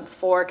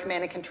for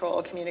command and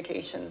control,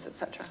 communications, et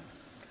cetera.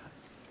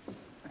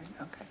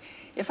 Okay.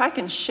 If I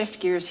can shift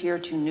gears here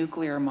to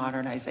nuclear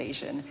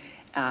modernization,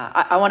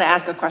 I want to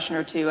ask a question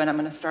or two, and I'm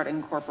going to start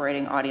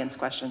incorporating audience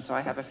questions, so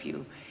I have a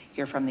few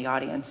here from the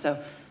audience. So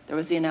there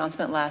was the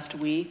announcement last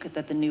week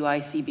that the new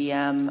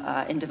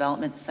ICBM in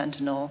development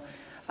Sentinel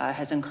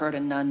has incurred a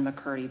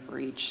Nunn-McCurdy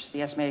breach.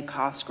 The estimated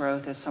cost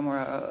growth is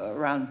somewhere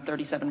around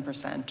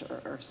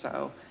 37% or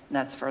so, and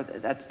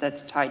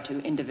that's tied to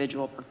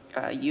individual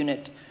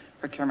unit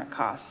procurement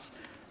costs.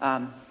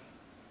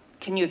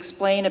 Can you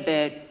explain a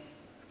bit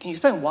Can you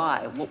explain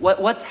why?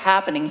 What's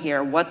happening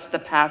here? What's the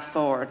path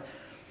forward?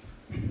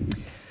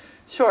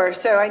 Sure.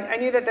 So I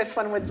knew that this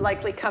one would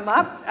likely come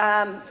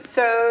up.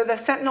 So the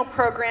Sentinel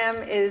program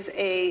is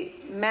a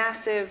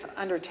massive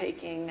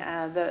undertaking.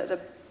 The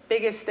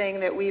biggest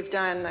thing that we've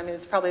done, I mean,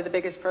 it's probably the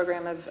biggest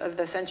program of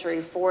the century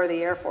for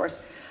the Air Force.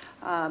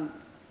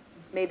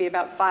 Maybe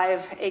about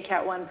 5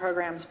 ACAT-1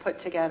 programs put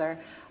together.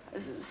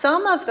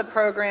 Some of the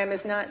program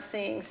is not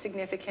seeing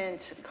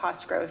significant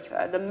cost growth.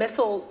 The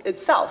missile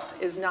itself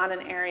is not an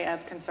area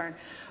of concern.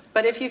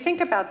 But if you think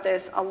about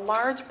this, a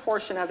large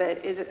portion of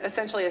it is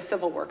essentially a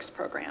civil works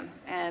program.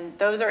 And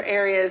those are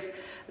areas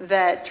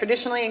that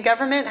traditionally in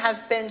government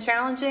have been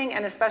challenging,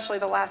 and especially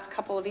the last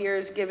couple of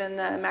years, given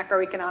the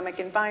macroeconomic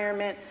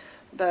environment,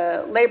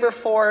 the labor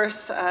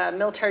force,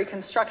 military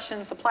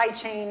construction, supply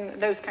chain,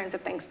 those kinds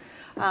of things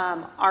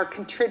are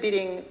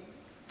contributing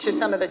to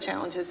some of the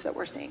challenges that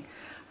we're seeing.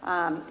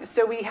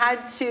 So we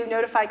had to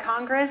notify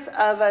Congress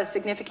of a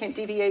significant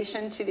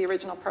deviation to the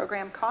original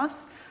program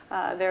costs.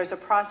 There's a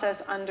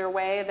process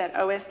underway that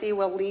OSD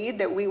will lead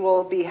that we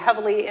will be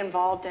heavily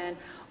involved in,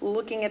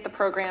 looking at the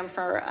program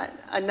for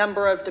a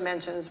number of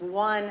dimensions.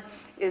 One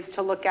is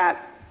to look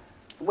at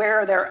where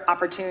are there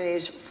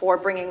opportunities for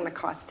bringing the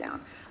costs down.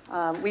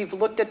 We've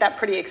looked at that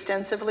pretty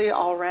extensively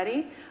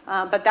already,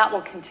 but that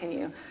will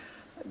continue.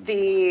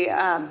 The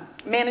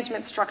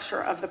management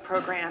structure of the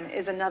program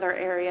is another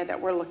area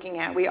that we're looking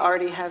at. We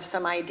already have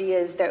some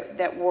ideas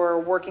that we're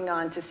working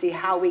on to see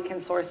how we can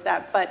source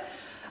that. But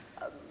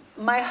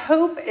my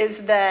hope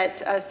is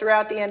that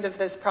throughout the end of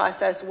this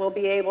process, we'll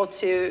be able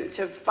to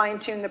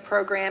fine-tune the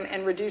program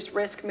and reduce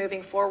risk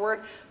moving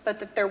forward, but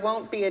that there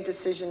won't be a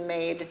decision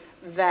made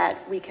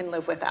that we can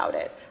live without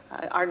it.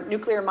 Our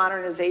nuclear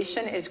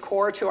modernization is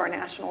core to our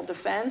national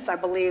defense. I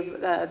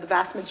believe the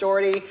vast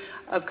majority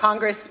of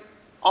Congress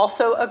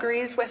also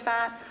agrees with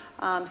that.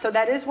 So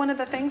that is one of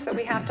the things that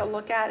we have to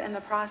look at in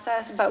the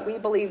process, but we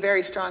believe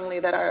very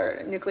strongly that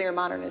our nuclear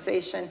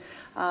modernization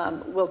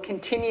will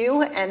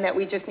continue, and that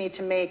we just need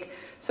to make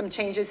some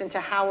changes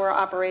into how we're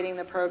operating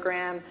the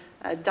program,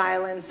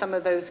 dial in some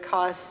of those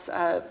costs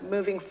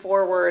moving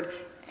forward,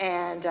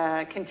 and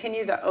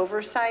continue the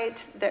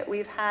oversight that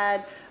we've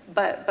had,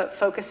 but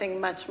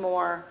focusing much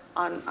more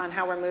on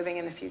how we're moving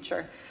in the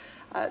future.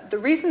 The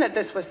reason that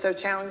this was so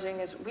challenging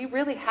is we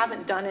really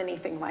haven't done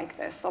anything like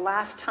this. The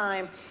last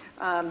time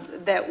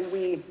that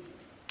we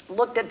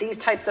looked at these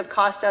types of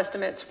cost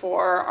estimates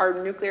for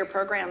our nuclear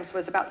programs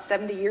was about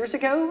 70 years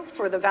ago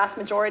for the vast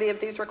majority of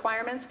these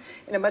requirements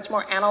in a much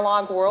more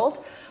analog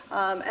world.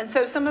 And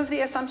so some of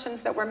the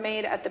assumptions that were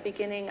made at the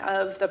beginning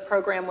of the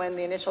program when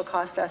the initial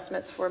cost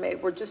estimates were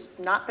made were just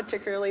not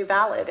particularly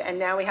valid. And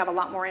now we have a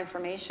lot more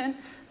information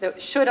that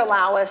should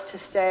allow us to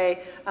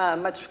stay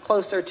much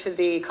closer to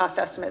the cost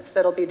estimates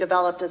that'll be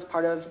developed as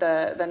part of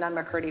the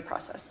Nunn-McCurdy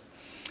process.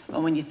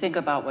 Well, when you think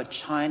about what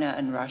China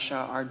and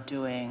Russia are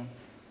doing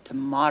to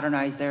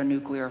modernize their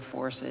nuclear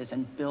forces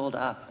and build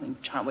up, I mean,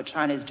 what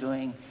China is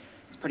doing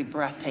is pretty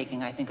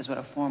breathtaking, I think, is what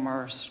a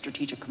former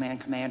Strategic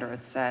Command commander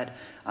had said.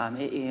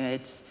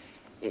 The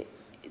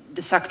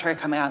secretary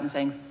coming out and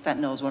saying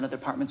Sentinel is one of the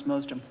department's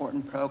most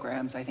important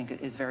programs, I think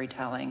is very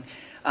telling.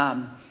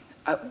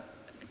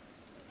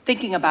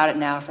 Thinking about it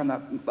now from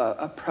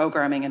a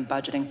programming and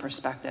budgeting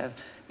perspective,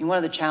 I mean, one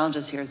of the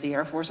challenges here is the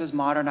Air Force is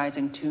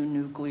modernizing two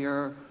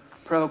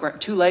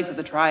legs of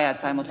the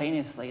triad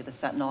simultaneously, the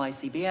Sentinel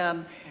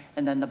ICBM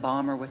and then the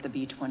bomber with the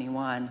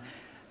B-21.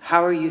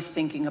 How are you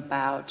thinking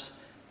about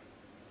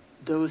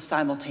those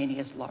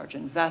simultaneous large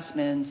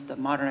investments, the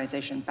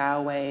modernization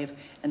bow wave?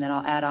 And then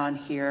I'll add on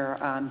here,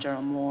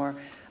 General Moore,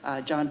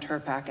 John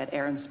Turpak at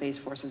Air and Space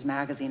Forces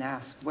magazine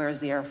asked, where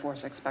is the Air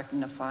Force expecting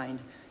to find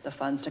the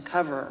funds to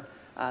cover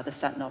the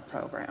Sentinel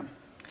program?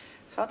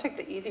 So I'll take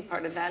the easy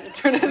part of that and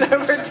turn it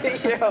over to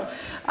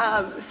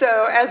you.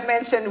 So as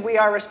mentioned, we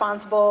are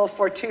responsible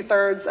for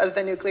 2/3 of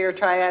the nuclear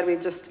triad. We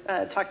just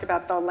talked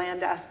about the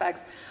land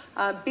aspects.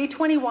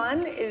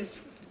 B-21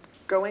 is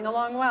going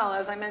along well.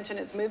 As I mentioned,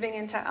 it's moving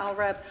into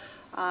LRIP.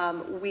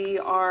 We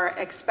are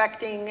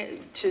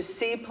expecting to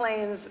see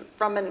planes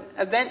from an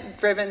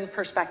event-driven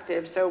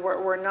perspective. So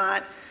we're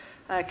not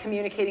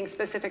communicating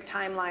specific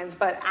timelines,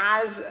 but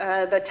as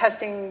the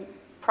testing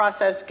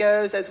process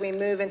goes, as we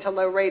move into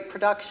low rate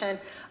production,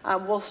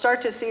 we'll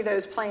start to see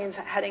those planes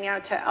heading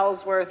out to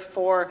Ellsworth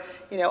for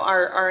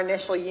our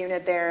initial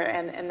unit there,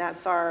 and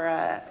that's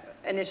our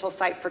initial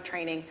site for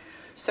training.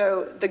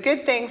 So the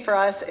good thing for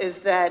us is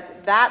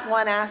that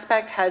one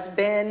aspect has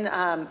been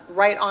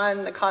right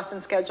on the cost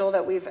and schedule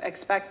that we've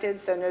expected,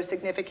 so no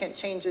significant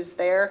changes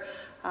there.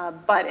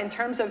 But in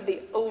terms of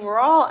the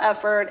overall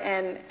effort,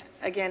 and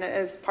again,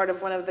 as part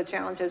of one of the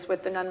challenges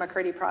with the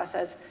Nunn-McCurdy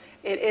process,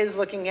 it is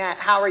looking at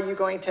how are you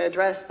going to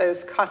address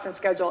those cost and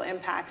schedule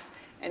impacts,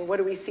 and what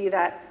do we see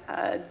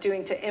that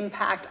doing to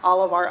impact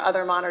all of our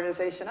other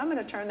modernization. I'm going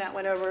to turn that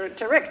one over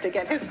to Rick to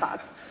get his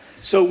thoughts.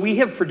 So we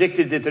have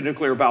predicted that the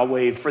nuclear bow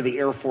wave for the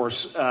Air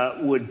Force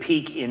would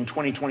peak in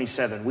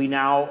 2027. We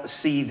now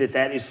see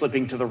that is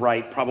slipping to the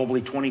right,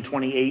 probably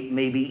 2028,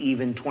 maybe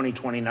even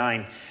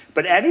 2029.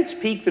 But at its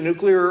peak, the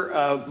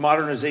nuclear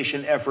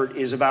modernization effort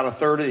is about a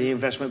third of the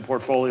investment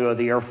portfolio of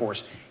the Air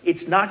Force.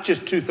 It's not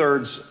just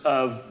 2/3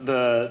 of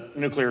the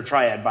nuclear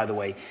triad, by the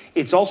way.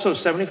 It's also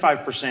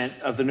 75%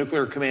 of the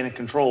nuclear command and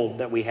control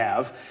that we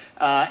have.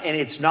 And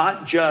it's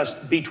not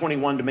just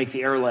B-21 to make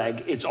the air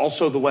leg. It's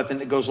also the weapon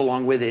that goes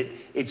along with it.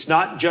 It's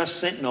not just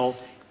Sentinel.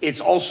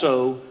 It's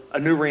also a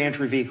new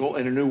reentry vehicle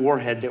and a new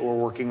warhead that we're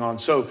working on.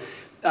 So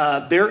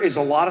there is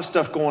a lot of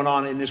stuff going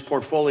on in this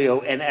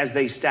portfolio, and as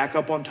they stack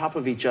up on top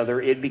of each other,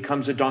 it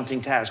becomes a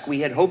daunting task. We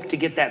had hoped to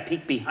get that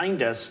peak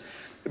behind us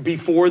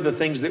before the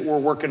things that we're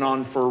working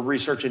on for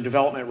research and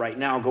development right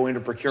now go into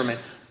procurement.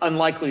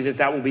 Unlikely that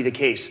that will be the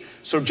case.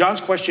 So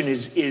John's question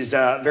is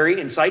very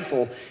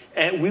insightful,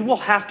 and we will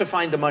have to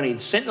find the money.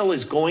 Sentinel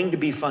is going to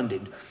be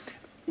funded.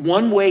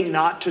 One way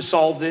not to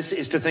solve this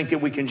is to think that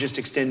we can just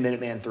extend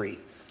Minuteman III.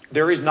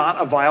 There is not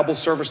a viable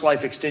service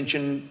life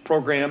extension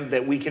program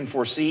that we can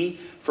foresee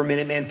for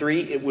Minuteman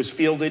III. It was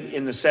fielded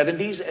in the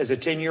 70s as a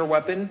 10-year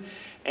weapon,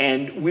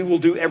 and we will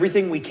do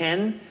everything we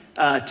can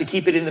to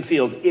keep it in the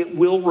field. It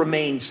will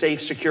remain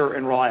safe, secure,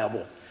 and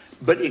reliable.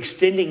 But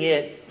extending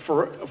it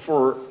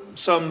for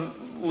some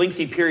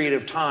lengthy period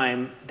of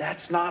time,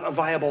 that's not a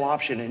viable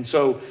option. And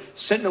so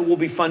Sentinel will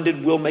be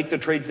funded. We'll make the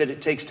trades that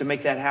it takes to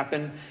make that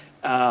happen.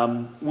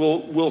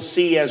 We'll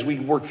see as we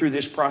work through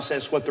this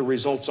process what the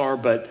results are,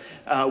 but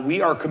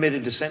we are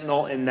committed to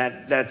Sentinel, and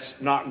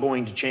that's not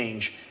going to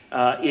change.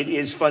 It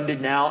is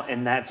funded now,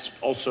 and that's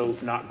also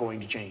not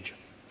going to change.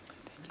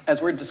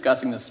 As we're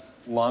discussing this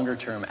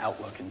longer-term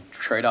outlook and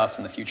trade-offs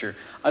in the future,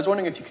 I was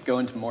wondering if you could go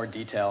into more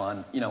detail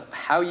on,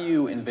 how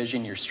you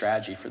envision your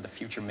strategy for the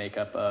future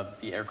makeup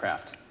of the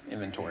aircraft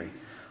inventory.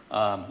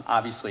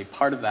 Obviously,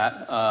 part of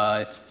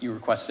that, you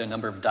requested a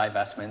number of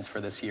divestments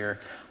for this year,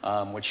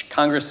 which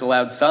Congress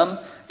allowed some.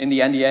 In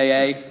the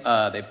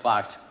NDAA, they've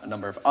blocked a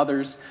number of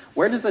others.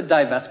 Where does the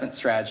divestment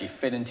strategy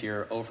fit into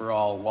your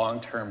overall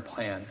long-term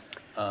plan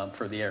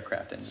for the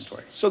aircraft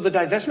inventory? So the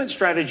divestment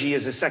strategy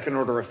is a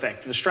second-order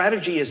effect. The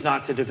strategy is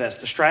not to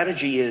divest. The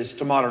strategy is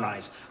to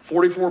modernize.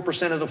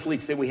 44% of the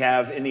fleets that we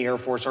have in the Air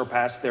Force are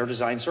past their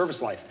design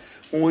service life.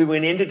 When we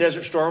went into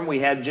Desert Storm, we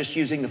had, just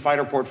using the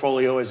fighter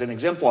portfolio as an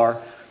exemplar,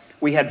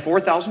 we had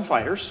 4,000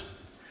 fighters.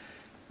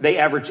 They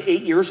averaged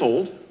 8 years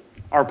old.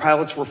 Our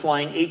pilots were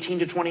flying 18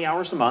 to 20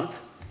 hours a month,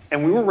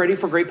 and we were ready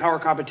for great power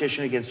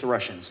competition against the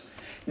Russians.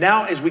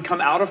 Now, as we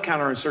come out of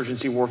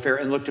counterinsurgency warfare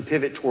and look to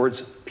pivot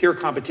towards peer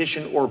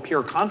competition or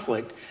peer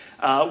conflict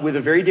with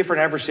a very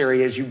different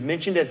adversary, as you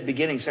mentioned at the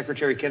beginning,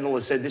 Secretary Kendall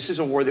has said this is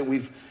a war that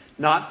we've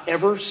not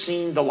ever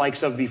seen the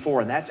likes of before,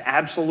 and that's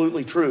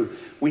absolutely true.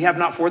 We have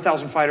not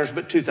 4,000 fighters,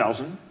 but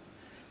 2,000.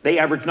 They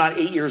average not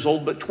 8 years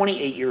old, but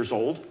 28 years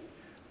old.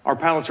 Our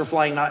pilots are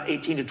flying not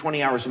 18 to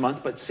 20 hours a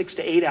month, but 6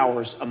 to 8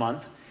 hours a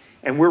month.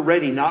 And we're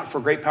ready not for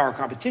great power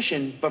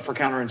competition, but for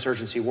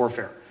counterinsurgency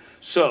warfare.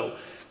 So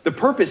the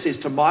purpose is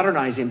to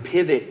modernize and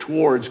pivot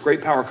towards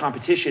great power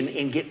competition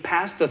and get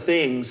past the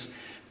things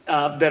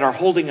that are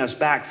holding us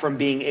back from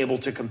being able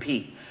to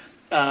compete.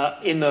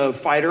 In the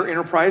fighter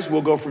enterprise,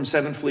 we'll go from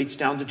 7 fleets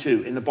down to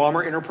 2. In the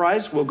bomber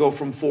enterprise, we'll go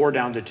from 4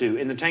 down to 2.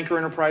 In the tanker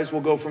enterprise,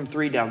 we'll go from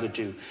 3 down to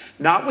 2.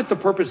 Not with the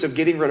purpose of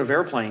getting rid of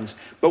airplanes,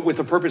 but with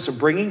the purpose of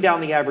bringing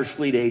down the average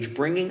fleet age,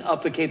 bringing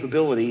up the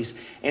capabilities,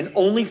 and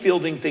only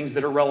fielding things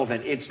that are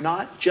relevant. It's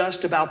not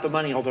just about the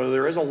money, although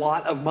there is a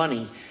lot of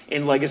money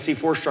in legacy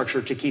force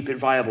structure to keep it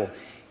viable.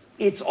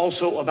 It's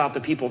also about the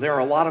people. There are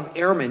a lot of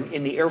airmen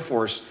in the Air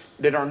Force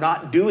that are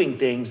not doing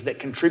things that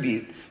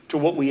contribute to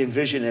what we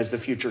envision as the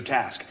future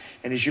task.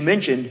 And as you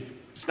mentioned,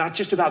 it's not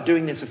just about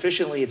doing this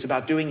efficiently, it's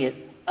about doing it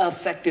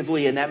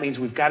effectively, and that means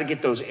we've got to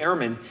get those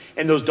airmen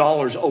and those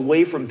dollars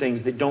away from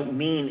things that don't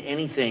mean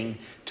anything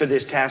to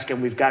this task,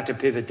 and we've got to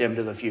pivot them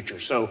to the future.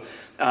 So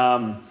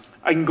I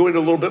can go into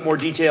a little bit more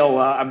detail.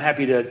 I'm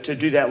happy to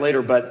do that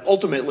later, but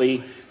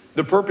ultimately,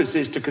 the purpose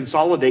is to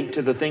consolidate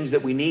to the things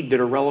that we need that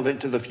are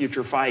relevant to the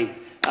future fight.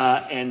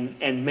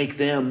 And make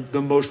them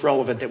the most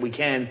relevant that we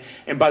can.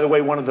 And by the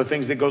way, one of the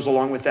things that goes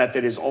along with that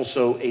is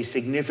also a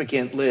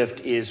significant lift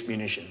is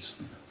munitions.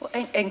 Well,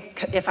 and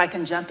if I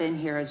can jump in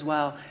here as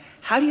well,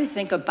 how do you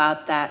think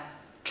about that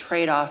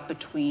trade-off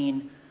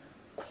between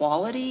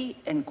quality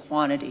and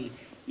quantity?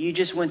 You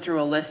just went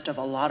through a list of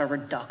a lot of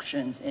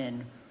reductions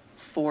in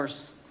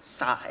force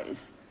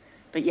size,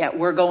 but yet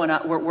we're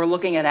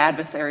looking at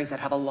adversaries that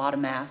have a lot of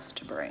mass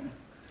to bring.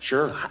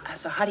 Sure.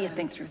 So how do you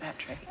think through that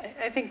trade?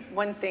 I think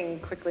one thing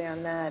quickly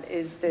on that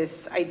is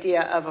this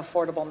idea of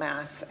affordable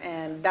mass.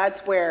 And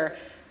that's where,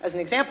 as an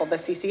example, the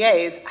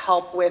CCAs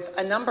help with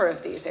a number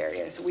of these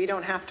areas. We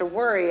don't have to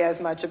worry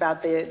as much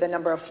about the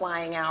number of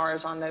flying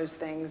hours on those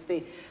things,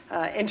 the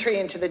entry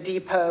into the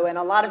depot, and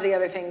a lot of the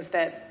other things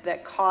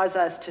that cause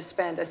us to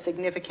spend a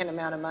significant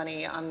amount of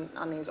money on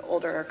these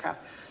older aircraft.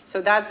 So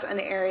that's an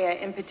area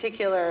in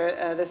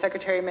particular, the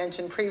Secretary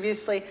mentioned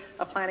previously,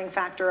 a planning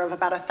factor of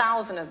about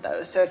 1,000 of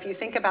those. So if you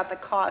think about the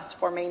costs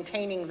for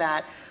maintaining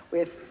that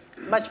with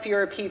much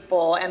fewer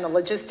people and the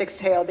logistics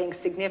tail being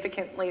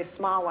significantly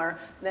smaller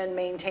than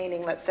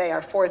maintaining, let's say,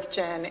 our 4th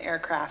gen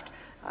aircraft,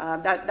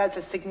 That's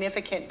a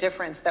significant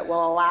difference that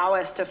will allow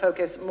us to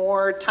focus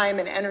more time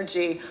and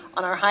energy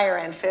on our higher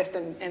end 5th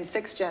and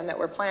 6th gen that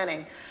we're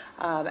planning,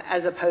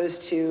 as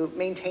opposed to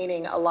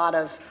maintaining a lot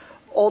of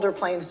older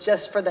planes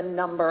just for the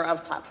number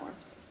of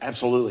platforms.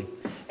 Absolutely.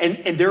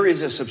 And there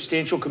is a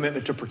substantial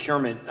commitment to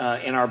procurement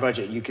in our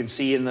budget. You can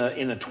see in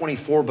the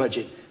 24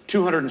 budget,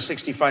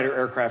 260 fighter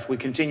aircraft. We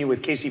continue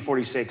with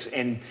KC-46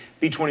 and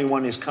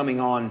B-21 is coming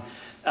on.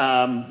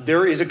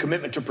 There is a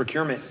commitment to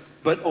procurement,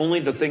 but only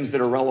the things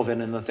that are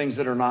relevant, and the things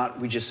that are not,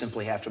 we just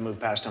simply have to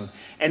move past them.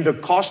 And the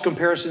cost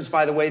comparisons,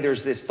 by the way,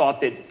 there's this thought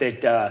that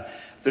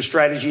the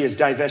strategy is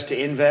divest to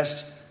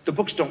invest. The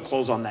books don't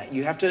close on that.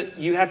 You have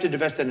to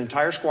divest an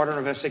entire squadron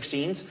of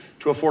F-16s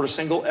to afford a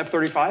single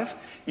F-35.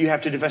 You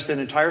have to divest an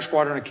entire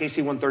squadron of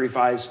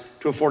KC-135s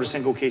to afford a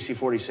single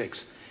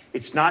KC-46.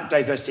 It's not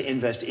divest to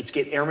invest. It's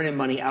get airmen and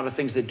money out of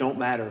things that don't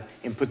matter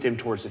and put them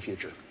towards the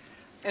future.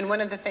 And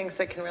one of the things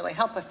that can really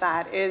help with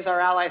that is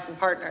our allies and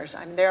partners.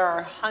 I mean, there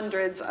are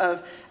hundreds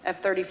of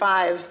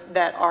F-35s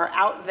that are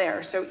out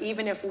there. So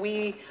even if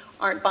we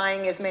aren't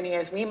buying as many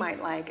as we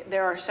might like,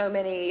 there are so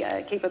many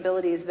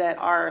capabilities that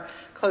our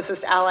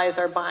closest allies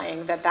are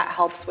buying that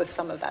helps with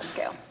some of that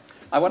scale.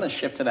 I want to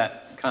shift to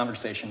that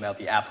conversation about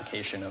the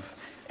application of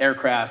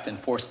aircraft and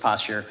force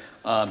posture.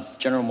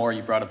 General Moore,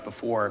 you brought up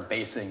before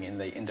basing in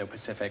the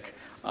Indo-Pacific.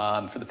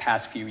 For the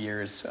past few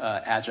years,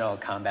 agile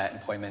combat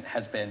employment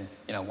has been,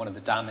 one of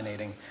the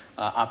dominating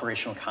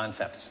operational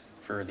concepts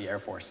for the Air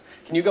Force.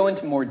 Can you go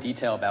into more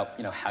detail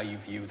about, how you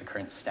view the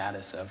current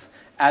status of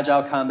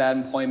agile combat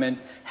employment,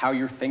 how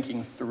you're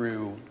thinking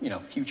through,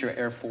 future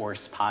Air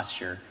Force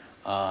posture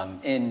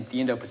in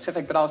the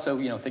Indo-Pacific, but also,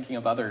 thinking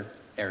of other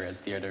areas,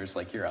 theaters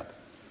like Europe?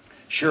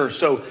 Sure.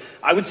 So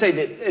I would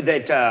say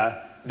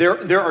that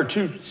there are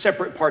two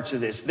separate parts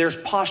of this. There's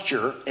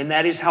posture, and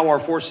that is how our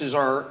forces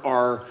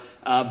are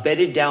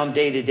bedded down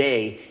day to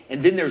day.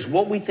 And then there's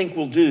what we think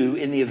we'll do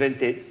in the event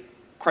that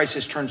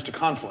crisis turns to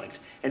conflict,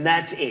 and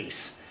that's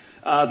ACE.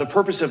 The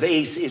purpose of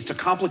ACE is to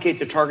complicate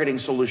the targeting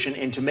solution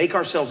and to make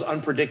ourselves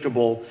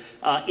unpredictable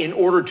in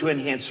order to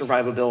enhance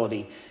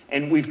survivability.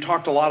 And we've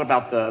talked a lot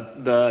about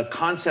the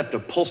concept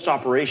of pulsed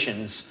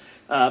operations.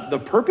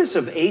 The purpose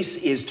of ACE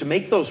is to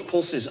make those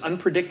pulses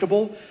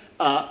unpredictable,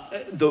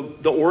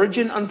 the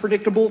origin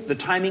unpredictable, the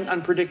timing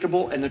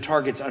unpredictable, and the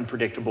targets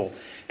unpredictable.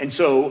 And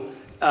so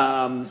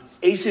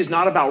ACE is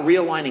not about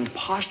realigning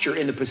posture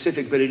in the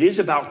Pacific, but it is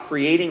about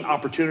creating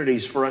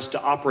opportunities for us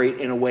to operate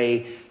in a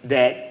way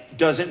that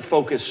doesn't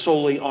focus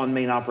solely on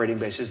main operating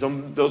bases.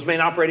 Those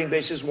main operating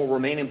bases will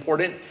remain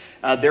important.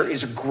 There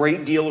is a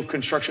great deal of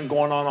construction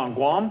going on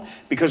Guam,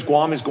 because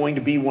Guam is going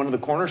to be one of the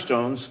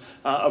cornerstones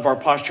of our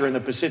posture in the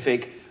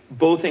Pacific,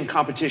 both in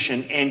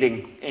competition and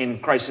in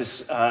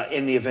crisis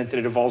in the event that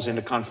it evolves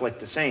into conflict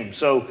the same.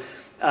 So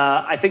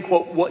I think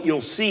what you'll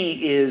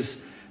see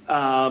is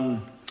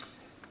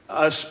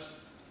us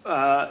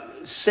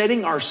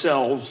setting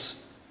ourselves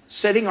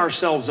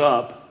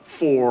up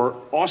for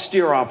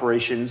austere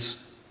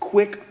operations,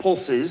 quick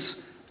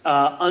pulses,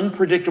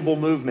 unpredictable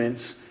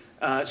movements,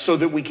 so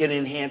that we can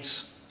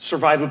enhance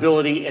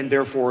survivability and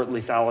therefore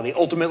lethality.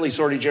 Ultimately,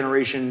 sortie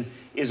generation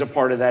is a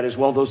part of that as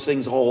well. Those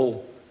things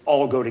all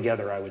go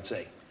together, I would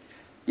say.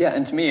 Yeah,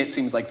 and to me, it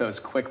seems like those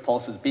quick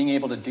pulses, being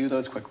able to do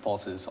those quick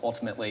pulses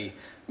ultimately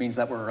means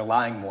that we're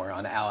relying more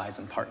on allies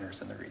and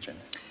partners in the region.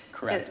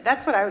 Correct. Yeah,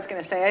 that's what I was going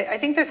to say. I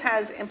think this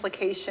has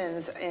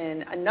implications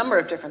in a number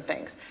of different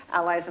things: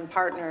 allies and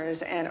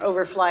partners, and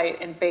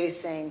overflight and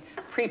basing,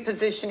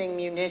 pre-positioning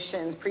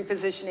munitions,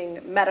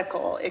 pre-positioning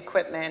medical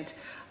equipment,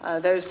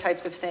 those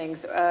types of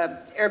things,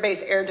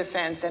 air-base air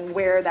defense and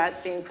where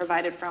that's being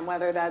provided from,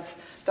 whether that's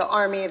the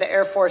Army, the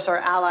Air Force, or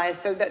allies.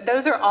 So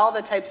those are all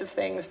the types of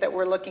things that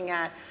we're looking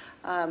at.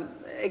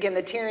 Again,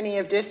 the tyranny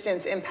of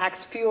distance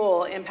impacts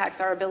fuel,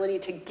 impacts our ability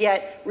to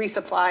get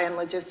resupply and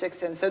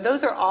logistics in. So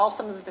those are all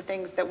some of the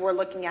things that we're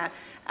looking at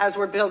as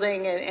we're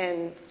building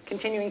and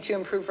continuing to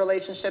improve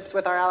relationships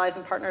with our allies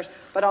and partners,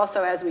 but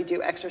also as we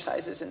do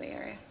exercises in the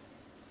area.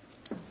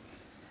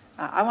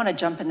 I want to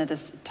jump into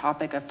this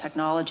topic of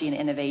technology and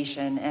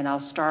innovation, and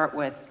I'll start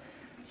with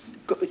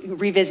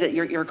revisit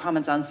your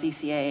comments on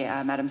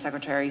CCA, Madam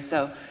Secretary.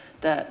 So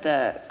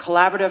the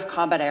collaborative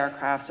combat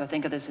aircraft, so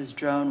think of this as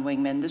drone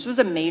wingmen. This was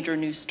a major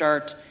new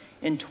start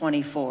in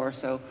 24,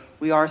 so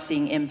we are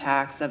seeing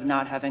impacts of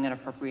not having an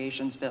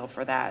appropriations bill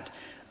for that.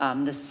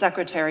 The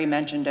Secretary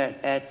mentioned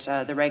at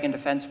the Reagan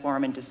Defense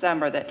Forum in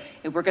December that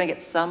we're going to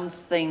get some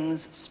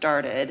things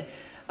started.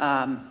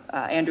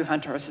 Andrew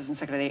Hunter, Assistant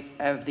Secretary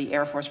of the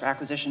Air Force for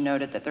Acquisition,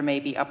 noted that there may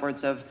be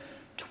upwards of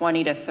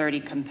 20 to 30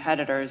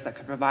 competitors that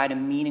could provide a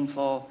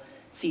meaningful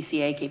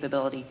CCA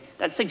capability.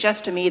 That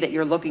suggests to me that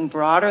you're looking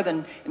broader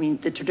than,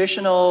 the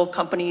traditional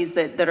companies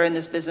that are in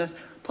this business,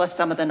 plus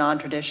some of the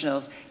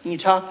non-traditionals. Can you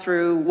talk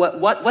through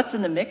what's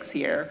in the mix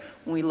here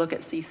when we look at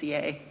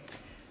CCA?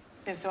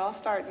 And so I'll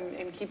start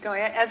and keep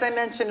going. As I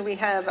mentioned, we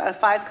have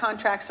 5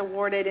 contracts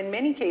awarded. In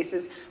many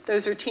cases,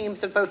 those are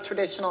teams of both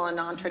traditional and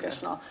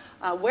non-traditional.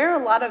 Okay.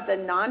 Where a lot of the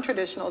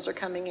non-traditionals are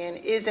coming in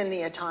is in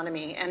the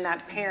autonomy and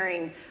that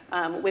pairing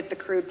with the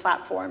crewed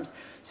platforms.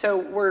 So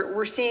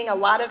we're seeing a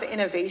lot of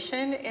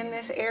innovation in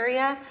this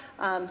area.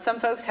 Some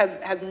folks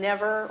have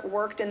never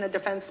worked in the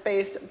defense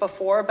space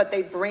before, but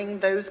they bring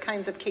those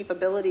kinds of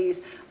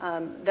capabilities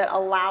that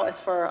allow us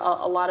for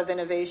a lot of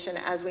innovation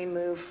as we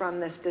move from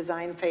this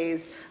design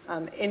phase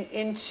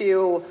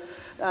into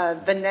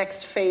the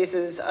next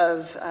phases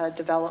of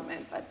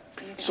development.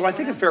 So I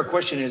think a fair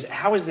question is,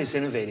 how is this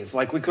innovative?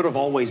 Like, we could have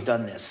always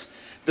done this.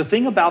 The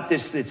thing about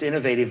this that's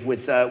innovative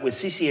with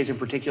CCAs in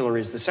particular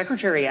is the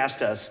Secretary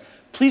asked us,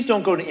 please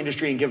don't go to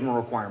industry and give them a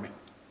requirement.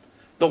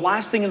 The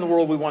last thing in the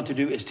world we want to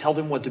do is tell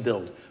them what to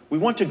build. We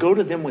want to go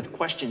to them with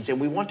questions, and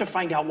we want to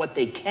find out what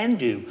they can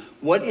do.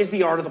 What is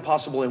the art of the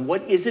possible, and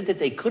what is it that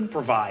they could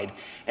provide?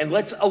 And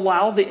let's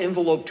allow the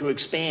envelope to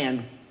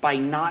expand by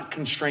not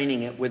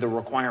constraining it with a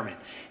requirement.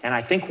 And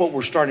I think what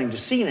we're starting to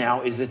see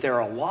now is that there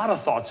are a lot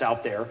of thoughts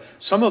out there,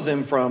 some of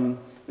them from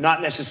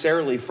not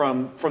necessarily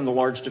from the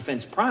large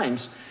defense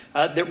primes,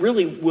 that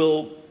really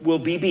will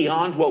be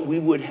beyond what we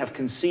would have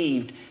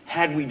conceived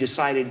had we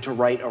decided to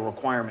write a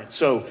requirement.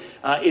 So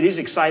it is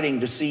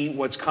exciting to see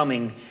what's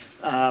coming.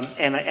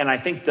 And I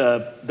think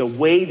the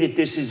way that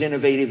this is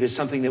innovative is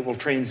something that will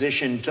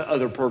transition to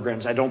other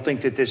programs. I don't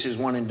think that this is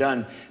one and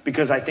done,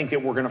 because I think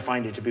that we're going to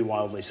find it to be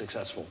wildly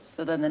successful.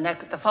 So then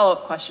the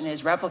follow-up question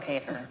is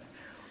Replicator.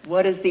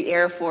 What is the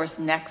Air Force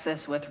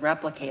nexus with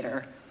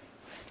Replicator?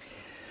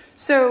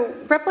 So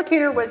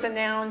Replicator was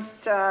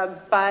announced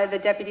by the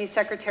Deputy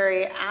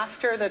Secretary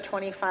after the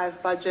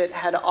 25 budget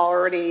had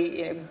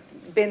already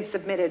been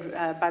submitted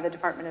by the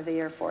Department of the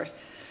Air Force.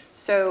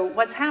 So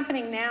what's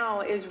happening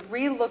now is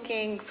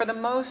relooking, for the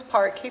most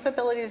part,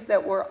 capabilities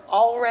that were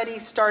already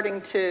starting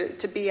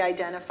to be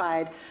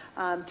identified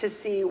to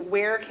see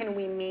where can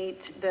we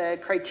meet the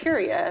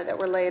criteria that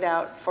were laid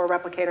out for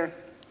Replicator.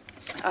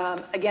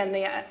 Again,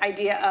 the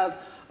idea of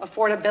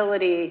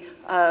affordability,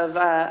 of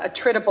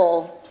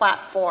attritable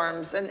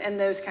platforms, and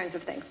those kinds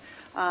of things.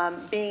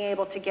 Being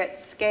able to get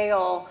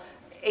scale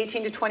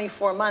 18 to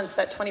 24 months,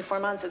 that 24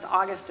 months is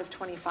August of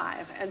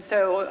 25. And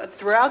so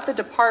throughout the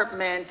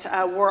department,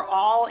 we're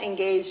all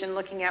engaged in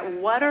looking at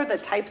what are the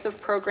types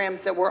of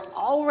programs that were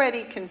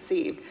already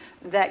conceived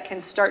that can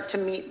start to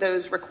meet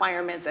those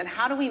requirements, and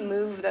how do we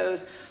move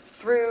those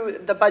through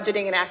the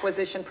budgeting and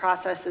acquisition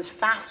processes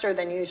faster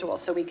than usual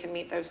so we can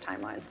meet those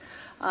timelines.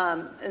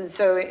 And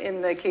so in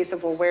the case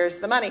of, well, where's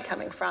the money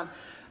coming from?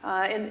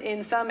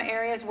 In some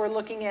areas, we're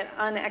looking at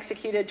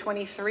unexecuted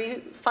 23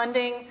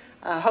 funding.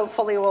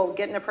 Hopefully we'll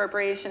get an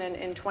appropriation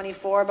in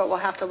 24, but we'll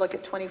have to look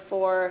at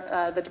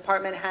 24. The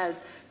department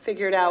has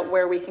figured out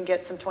where we can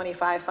get some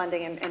 25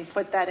 funding and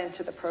put that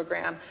into the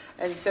program.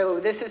 And so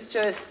this is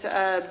just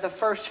the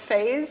first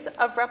phase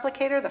of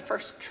Replicator. The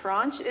first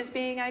tranche is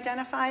being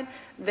identified.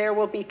 There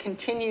will be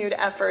continued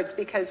efforts,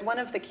 because one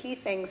of the key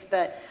things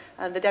that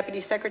the Deputy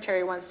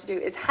Secretary wants to do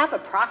is have a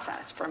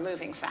process for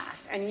moving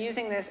fast, and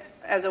using this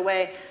as a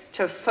way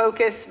to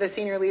focus the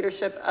senior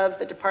leadership of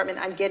the department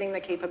on getting the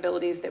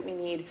capabilities that we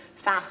need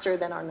faster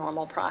than our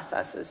normal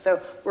processes.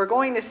 So we're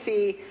going to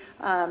see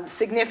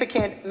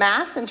significant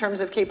mass in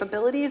terms of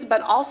capabilities, but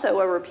also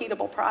a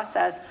repeatable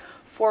process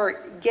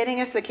for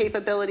getting us the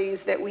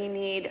capabilities that we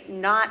need,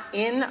 not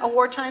in a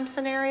wartime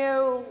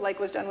scenario like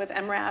was done with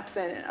MRAPs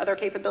and other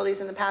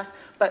capabilities in the past,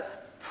 but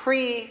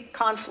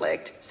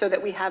pre-conflict, so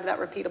that we have that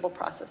repeatable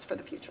process for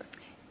the future.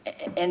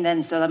 And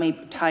then, so let me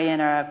tie in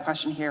a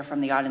question here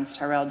from the audience.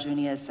 Tyrell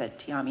Junius at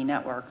Tiami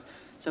Networks.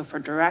 So for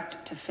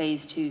direct to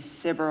phase 2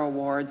 SBIR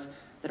awards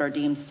that are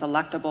deemed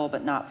selectable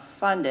but not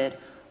funded,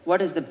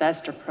 what is the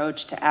best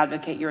approach to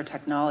advocate your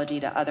technology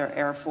to other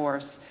Air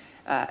Force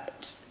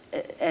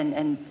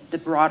and the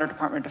broader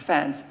Department of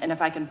Defense? And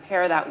if I can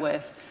pair that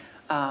with,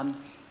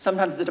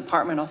 sometimes the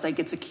department, I'll say,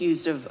 gets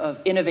accused of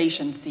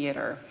innovation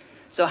theater.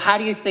 So how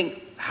do you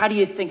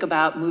think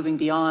about moving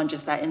beyond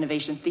just that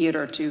innovation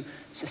theater to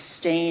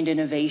sustained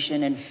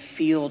innovation and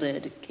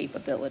fielded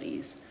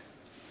capabilities?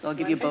 So I'll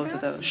give you both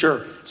of those.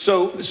 Sure.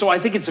 So I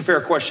think it's a fair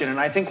question, and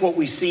I think what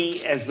we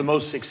see as the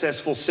most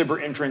successful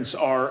SBIR entrants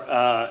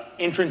are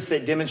entrants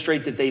that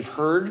demonstrate that they've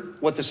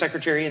heard what the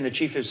Secretary and the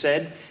Chief have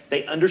said,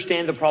 they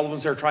understand the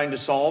problems they're trying to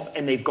solve,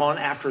 and they've gone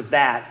after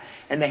that,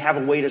 and they have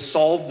a way to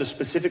solve the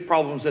specific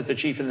problems that the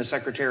Chief and the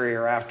Secretary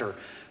are after.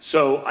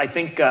 So I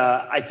think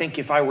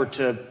if I were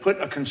to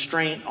put a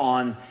constraint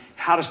on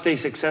how to stay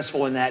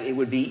successful in that, it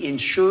would be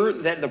ensure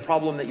that the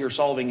problem that you're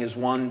solving is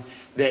one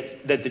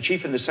that the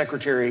Chief and the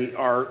Secretary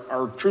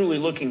are truly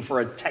looking for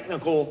a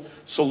technical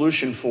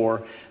solution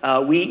for.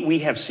 We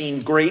have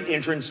seen great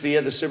entrants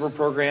via the SBIR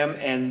program,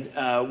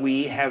 and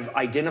we have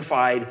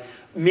identified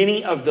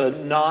many of the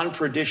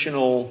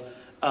non-traditional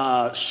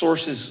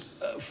sources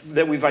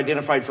that we've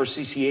identified for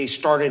CCA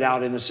started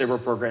out in the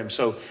SBIR program.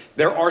 So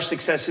there are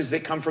successes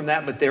that come from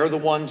that, but they're the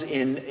ones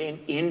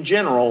in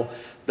general,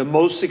 the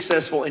most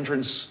successful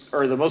entrants,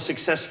 or the most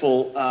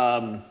successful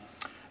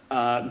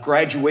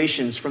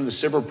graduations from the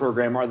SBIR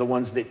program are the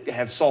ones that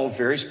have solved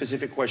very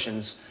specific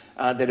questions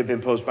that have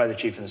been posed by the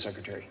Chief and the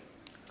Secretary.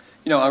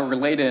 You know, a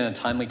related and a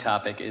timely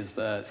topic is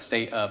the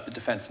state of the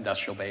defense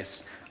industrial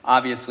base.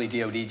 Obviously,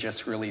 DoD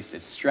just released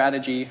its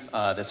strategy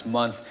this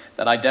month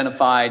that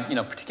identified,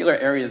 particular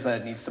areas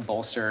that it needs to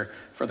bolster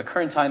for the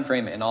current time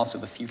frame and also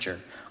the future.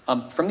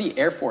 From the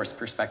Air Force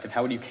perspective,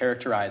 how would you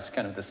characterize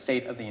kind of the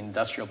state of the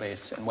industrial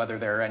base and whether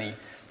there are any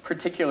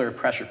particular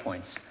pressure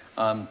points?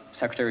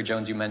 Secretary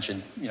Jones, you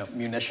mentioned,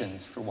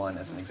 munitions for one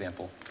as an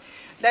example.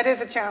 That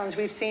is a challenge.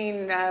 We've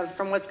seen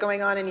from what's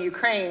going on in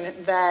Ukraine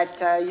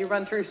that you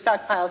run through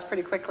stockpiles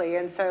pretty quickly.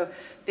 And so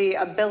the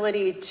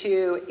ability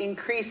to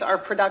increase our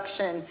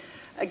production,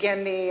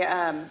 again,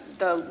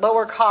 the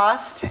lower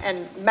cost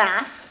and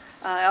mass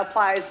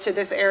applies to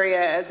this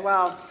area as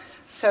well.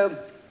 So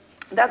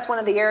that's one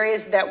of the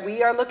areas that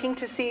we are looking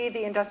to see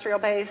the industrial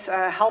base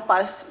help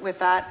us with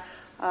that.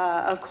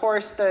 Of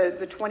course,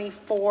 the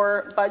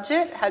 24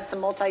 budget had some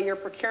multi-year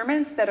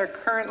procurements that are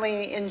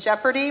currently in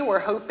jeopardy. We're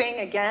hoping,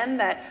 again,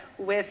 that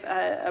with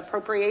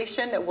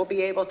appropriation that we'll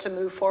be able to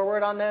move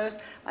forward on those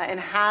and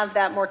have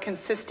that more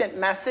consistent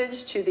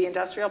message to the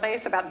industrial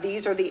base about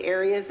these are the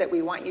areas that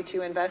we want you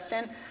to invest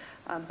in.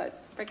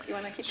 But Rick, you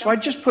want to keep going? So I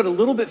just put a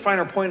little bit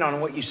finer point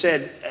on what you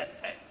said.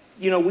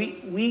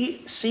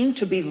 We seem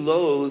to be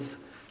loath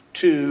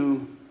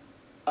to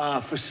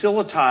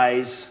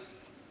facilitize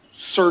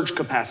surge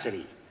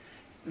capacity.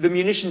 The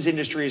munitions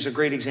industry is a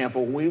great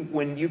example.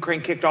 When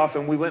Ukraine kicked off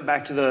and we went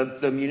back to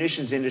the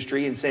munitions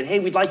industry and said, hey,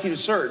 we'd like you to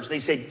surge. They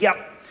said, yep,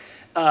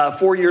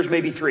 4 years,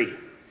 maybe 3.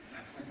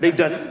 They've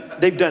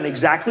done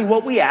exactly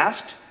what we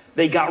asked.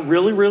 They got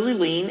really, really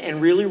lean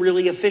and really,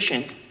 really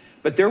efficient,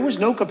 but there was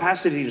no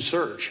capacity to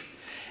surge.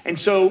 And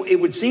so it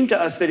would seem to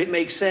us that it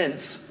makes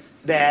sense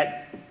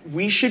that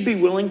we should be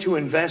willing to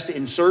invest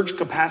in surge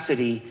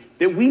capacity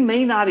that we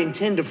may not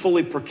intend to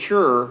fully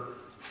procure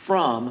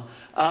from,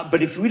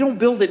 but if we don't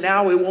build it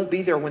now, it won't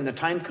be there when the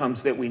time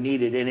comes that we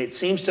need it. And it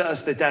seems to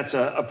us that that's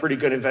a pretty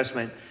good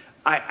investment.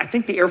 I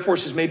think the Air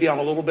Force is maybe on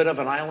a little bit of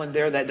an island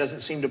there. That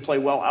doesn't seem to play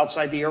well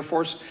outside the Air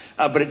Force,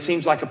 but it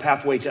seems like a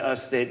pathway to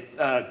us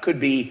that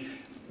could be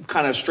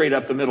kind of straight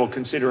up the middle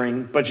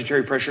considering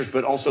budgetary pressures,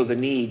 but also the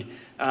need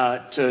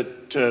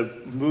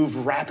to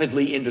move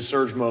rapidly into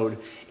surge mode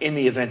in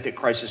the event that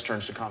crisis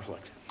turns to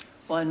conflict.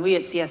 Well, and we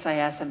at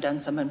CSIS have done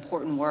some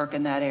important work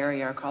in that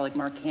area. Our colleague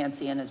Mark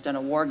Hansian has done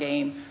a war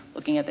game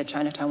looking at the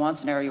China-Taiwan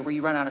scenario where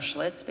you run out of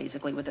Schlitz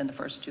basically within the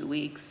first 2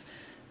 weeks.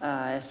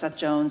 Seth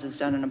Jones has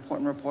done an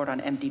important report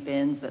on empty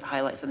bins that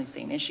highlights some of these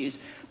same issues.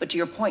 But to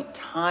your point,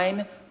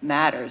 time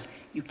matters.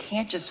 You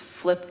can't just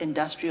flip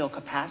industrial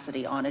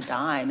capacity on a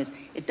dime.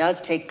 It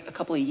does take a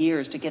couple of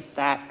years to get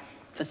that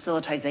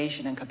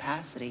facilitization and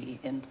capacity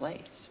in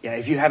place. Yeah,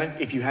 if you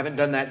haven't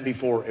done that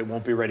before, it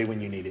won't be ready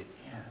when you need it.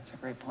 That's a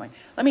great point.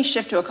 Let me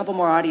shift to a couple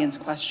more audience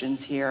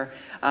questions here.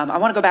 I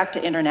want to go back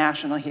to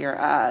international here.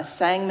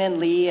 Sangmin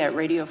Lee at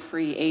Radio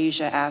Free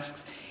Asia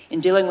asks,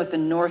 in dealing with the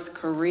North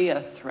Korea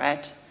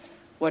threat,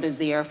 what is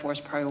the Air Force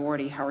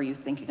priority? How are you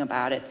thinking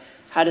about it?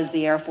 How does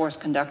the Air Force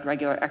conduct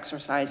regular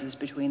exercises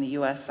between the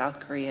U.S., South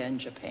Korea, and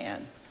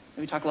Japan?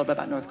 Maybe talk a little bit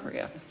about North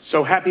Korea.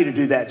 So happy to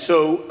do that.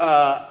 So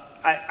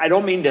I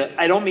don't mean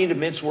to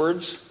mince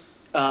words,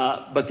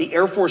 but the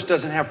Air Force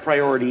doesn't have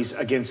priorities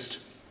against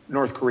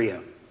North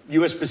Korea.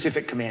 U.S.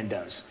 Pacific Command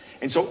does.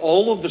 And so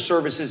all of the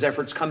services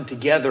efforts come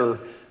together,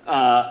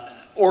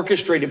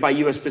 orchestrated by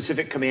U.S.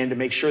 Pacific Command to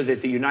make sure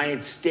that the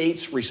United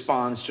States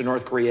responds to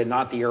North Korea,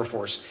 not the Air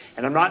Force.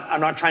 And I'm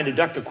not trying to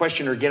duck the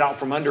question or get out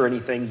from under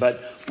anything, but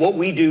what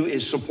we do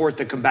is support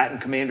the combatant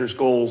commander's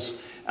goals.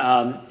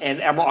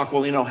 And Admiral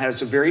Aquilino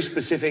has a very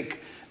specific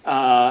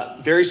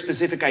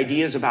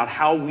ideas about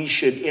how we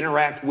should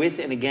interact with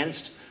and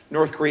against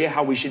North Korea,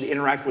 how we should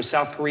interact with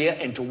South Korea,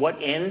 and to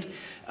what end,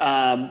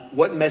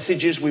 what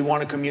messages we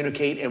want to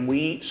communicate, and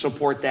we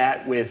support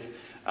that with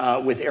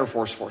Air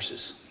Force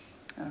forces.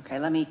 Okay,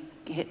 let me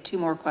hit 2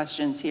 more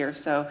questions here.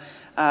 So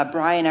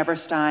Brian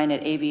Everstein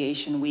at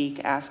Aviation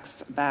Week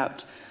asks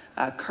about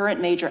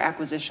current major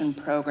acquisition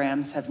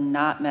programs have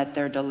not met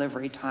their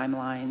delivery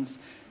timelines.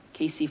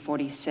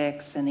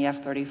 KC-46 and the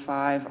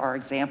F-35 are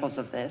examples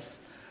of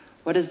this.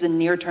 What is the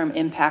near-term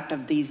impact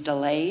of these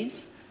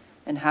delays?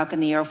 And how can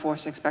the Air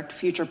Force expect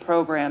future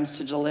programs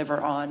to deliver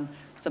on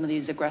some of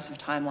these aggressive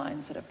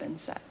timelines that have been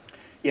set?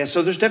 Yeah,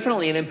 so there's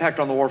definitely an impact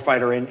on the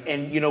warfighter,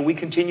 and we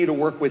continue to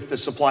work with the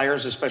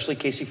suppliers, especially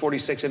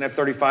KC-46 and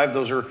F-35.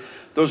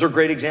 Those are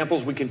great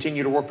examples. We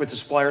continue to work with the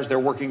suppliers. They're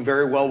working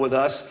very well with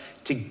us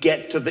to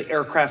get to the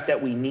aircraft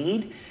that we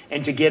need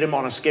and to get them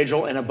on a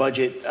schedule and a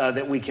budget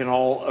that we can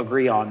all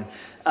agree on.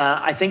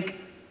 I think,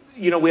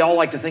 we all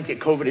like to think that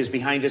COVID is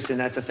behind us and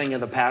that's a thing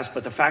of the past,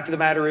 but the fact of the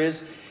matter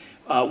is,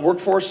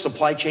 workforce,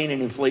 supply chain,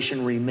 and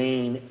inflation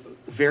remain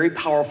very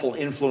powerful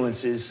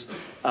influences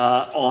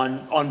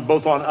on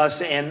both on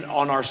us and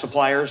on our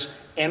suppliers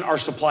and our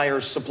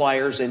suppliers'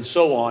 suppliers and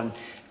so on.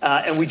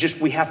 And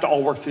we have to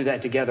all work through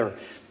that together.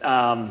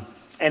 And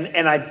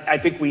I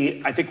think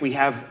we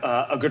have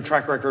a good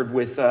track record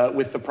with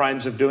the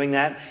primes of doing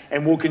that,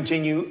 and we'll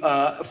continue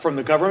from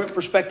the government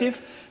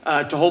perspective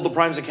to hold the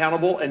primes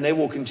accountable, and they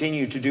will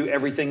continue to do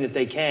everything that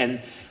they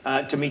can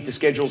to meet the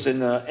schedules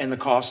and the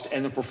cost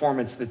and the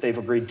performance that they've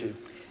agreed to.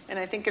 And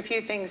I think a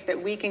few things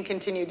that we can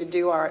continue to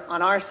do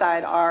on our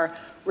side are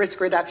risk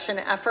reduction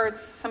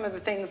efforts. Some of the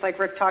things like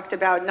Rick talked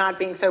about, not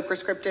being so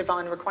prescriptive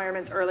on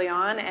requirements early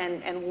on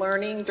and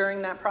learning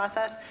during that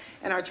process,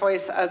 and our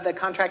choice of the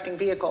contracting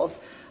vehicles.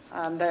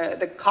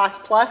 The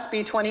cost plus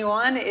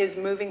B21 is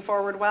moving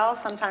forward well.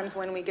 Sometimes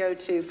when we go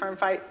to firm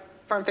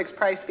fixed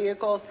price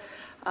vehicles,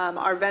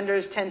 our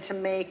vendors tend to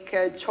make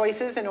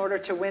choices in order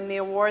to win the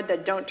award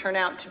that don't turn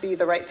out to be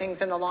the right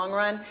things in the long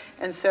run.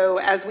 And so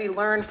as we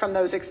learn from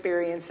those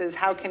experiences,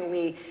 how can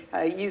we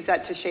use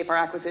that to shape our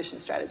acquisition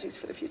strategies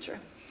for the future?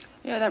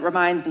 Yeah, that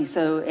reminds me.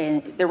 So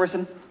there were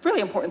some really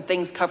important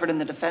things covered in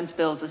the defense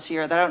bills this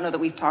year that I don't know that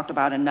we've talked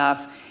about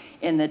enough.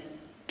 In the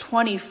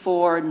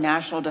 24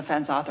 National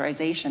Defense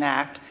Authorization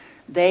Act,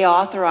 they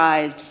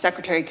authorized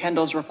Secretary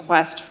Kendall's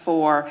request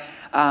for,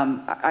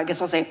 I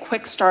guess I'll say, a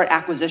quick start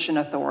acquisition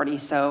authority.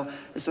 So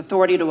this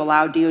authority to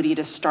allow DoD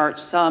to start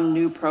some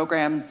new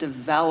program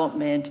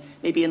development,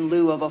 maybe in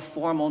lieu of a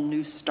formal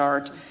new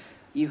start.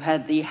 You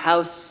had the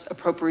House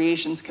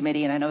Appropriations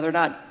Committee, and I know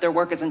their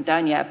work isn't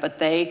done yet, but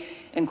they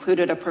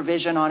included a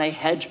provision on a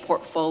hedge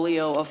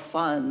portfolio of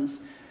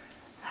funds.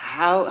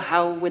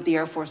 How would the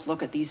Air Force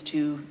look at these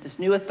two, this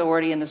new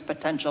authority and this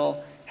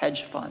potential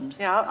hedge fund?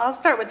 Yeah, I'll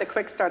start with the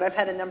quick start. I've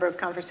had a number of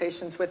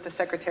conversations with the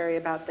Secretary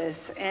about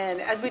this.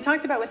 And as we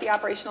talked about with the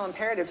operational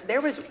imperatives,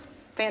 there was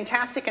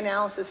fantastic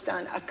analysis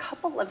done a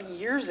couple of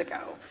years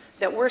ago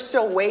that we're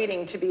still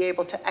waiting to be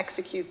able to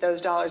execute those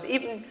dollars.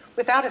 Even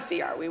without a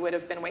CR, we would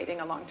have been waiting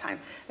a long time.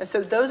 And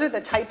so those are the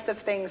types of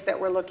things that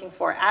we're looking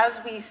for. As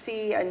we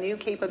see a new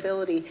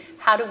capability,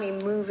 how do we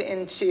move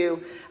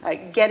into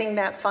getting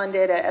that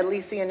funded, at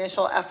least the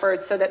initial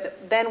efforts, so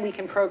that then we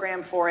can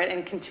program for it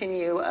and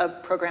continue a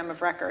program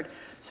of record.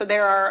 So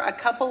there are a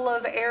couple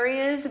of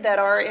areas that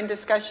are in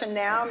discussion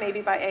now.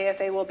 Maybe by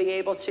AFA we'll be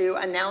able to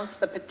announce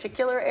the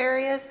particular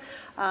areas.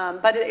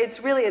 But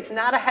it's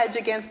not a hedge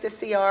against a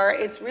CR.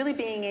 It's really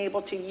being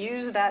able to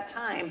use that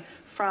time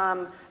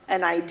from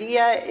an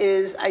idea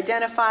is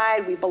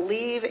identified, we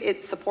believe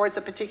it supports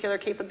a particular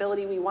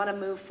capability, we want to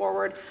move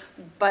forward,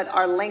 but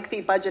our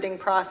lengthy budgeting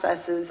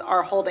processes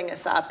are holding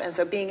us up. And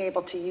so being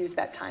able to use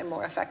that time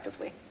more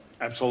effectively.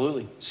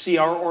 Absolutely.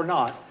 CR or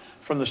not,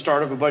 from the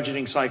start of a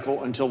budgeting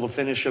cycle until the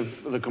finish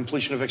of the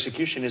completion of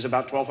execution is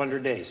about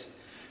 1,200 days.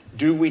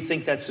 Do we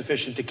think that's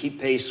sufficient to keep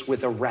pace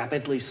with a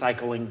rapidly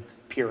cycling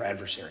peer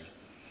adversary?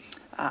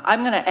 I'm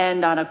going to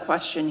end on a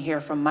question here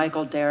from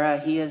Michael Dara.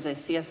 He is a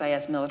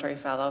CSIS military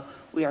fellow.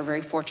 We are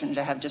very fortunate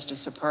to have just a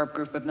superb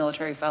group of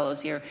military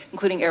fellows here,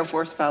 including Air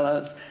Force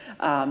fellows.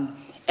 And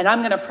I'm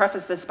going to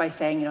preface this by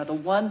saying, the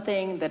one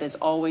thing that is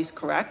always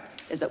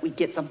correct is that we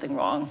get something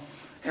wrong,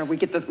 or we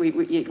get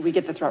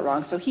the threat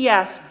wrong. So he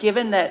asked,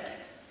 given that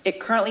it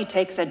currently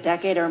takes a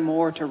decade or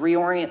more to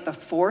reorient the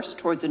force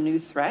towards a new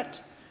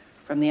threat,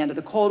 from the end of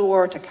the Cold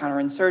War to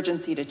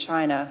counterinsurgency to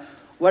China,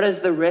 what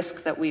is the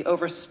risk that we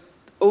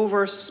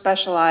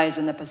over-specialize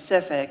in the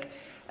Pacific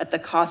at the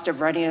cost of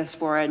readiness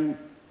for an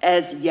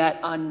as yet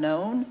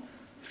unknown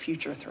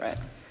future threat?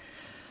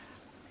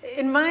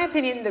 In my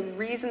opinion, the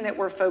reason that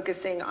we're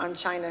focusing on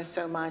China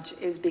so much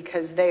is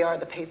because they are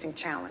the pacing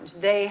challenge.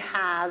 They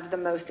have the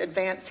most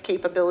advanced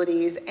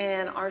capabilities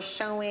and are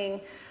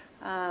showing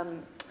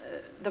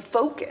the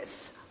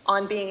focus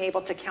on being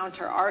able to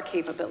counter our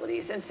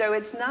capabilities. And so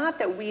it's not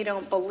that we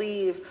don't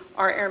believe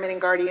our airmen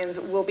and guardians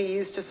will be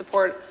used to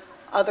support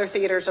other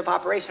theaters of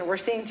operation. We're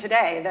seeing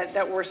today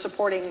that we're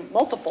supporting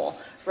multiple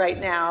right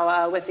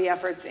now with the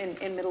efforts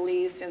in Middle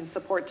East and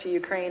support to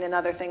Ukraine and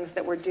other things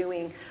that we're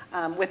doing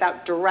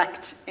without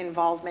direct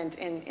involvement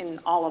in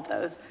all of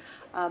those.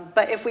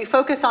 But if we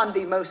focus on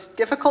the most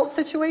difficult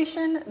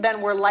situation,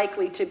 then we're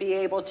likely to be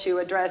able to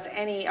address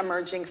any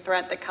emerging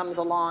threat that comes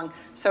along.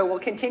 So we'll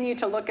continue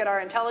to look at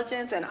our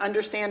intelligence and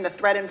understand the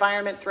threat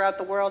environment throughout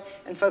the world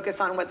and focus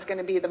on what's going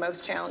to be the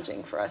most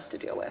challenging for us to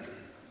deal with.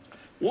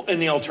 Well,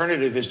 and the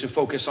alternative is to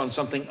focus on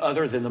something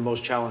other than the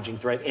most challenging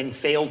threat and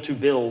fail to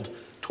build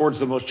towards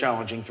the most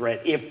challenging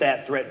threat. If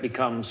that threat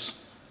becomes,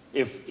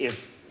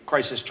 if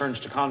crisis turns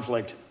to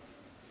conflict,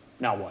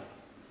 now what?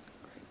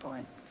 Great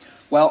point.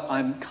 Well,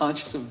 I'm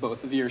conscious of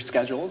both of your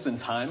schedules and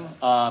time.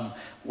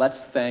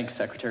 Let's thank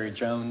Secretary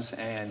Jones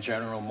and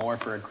General Moore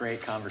for a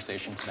great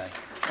conversation today.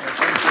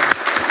 Thank you.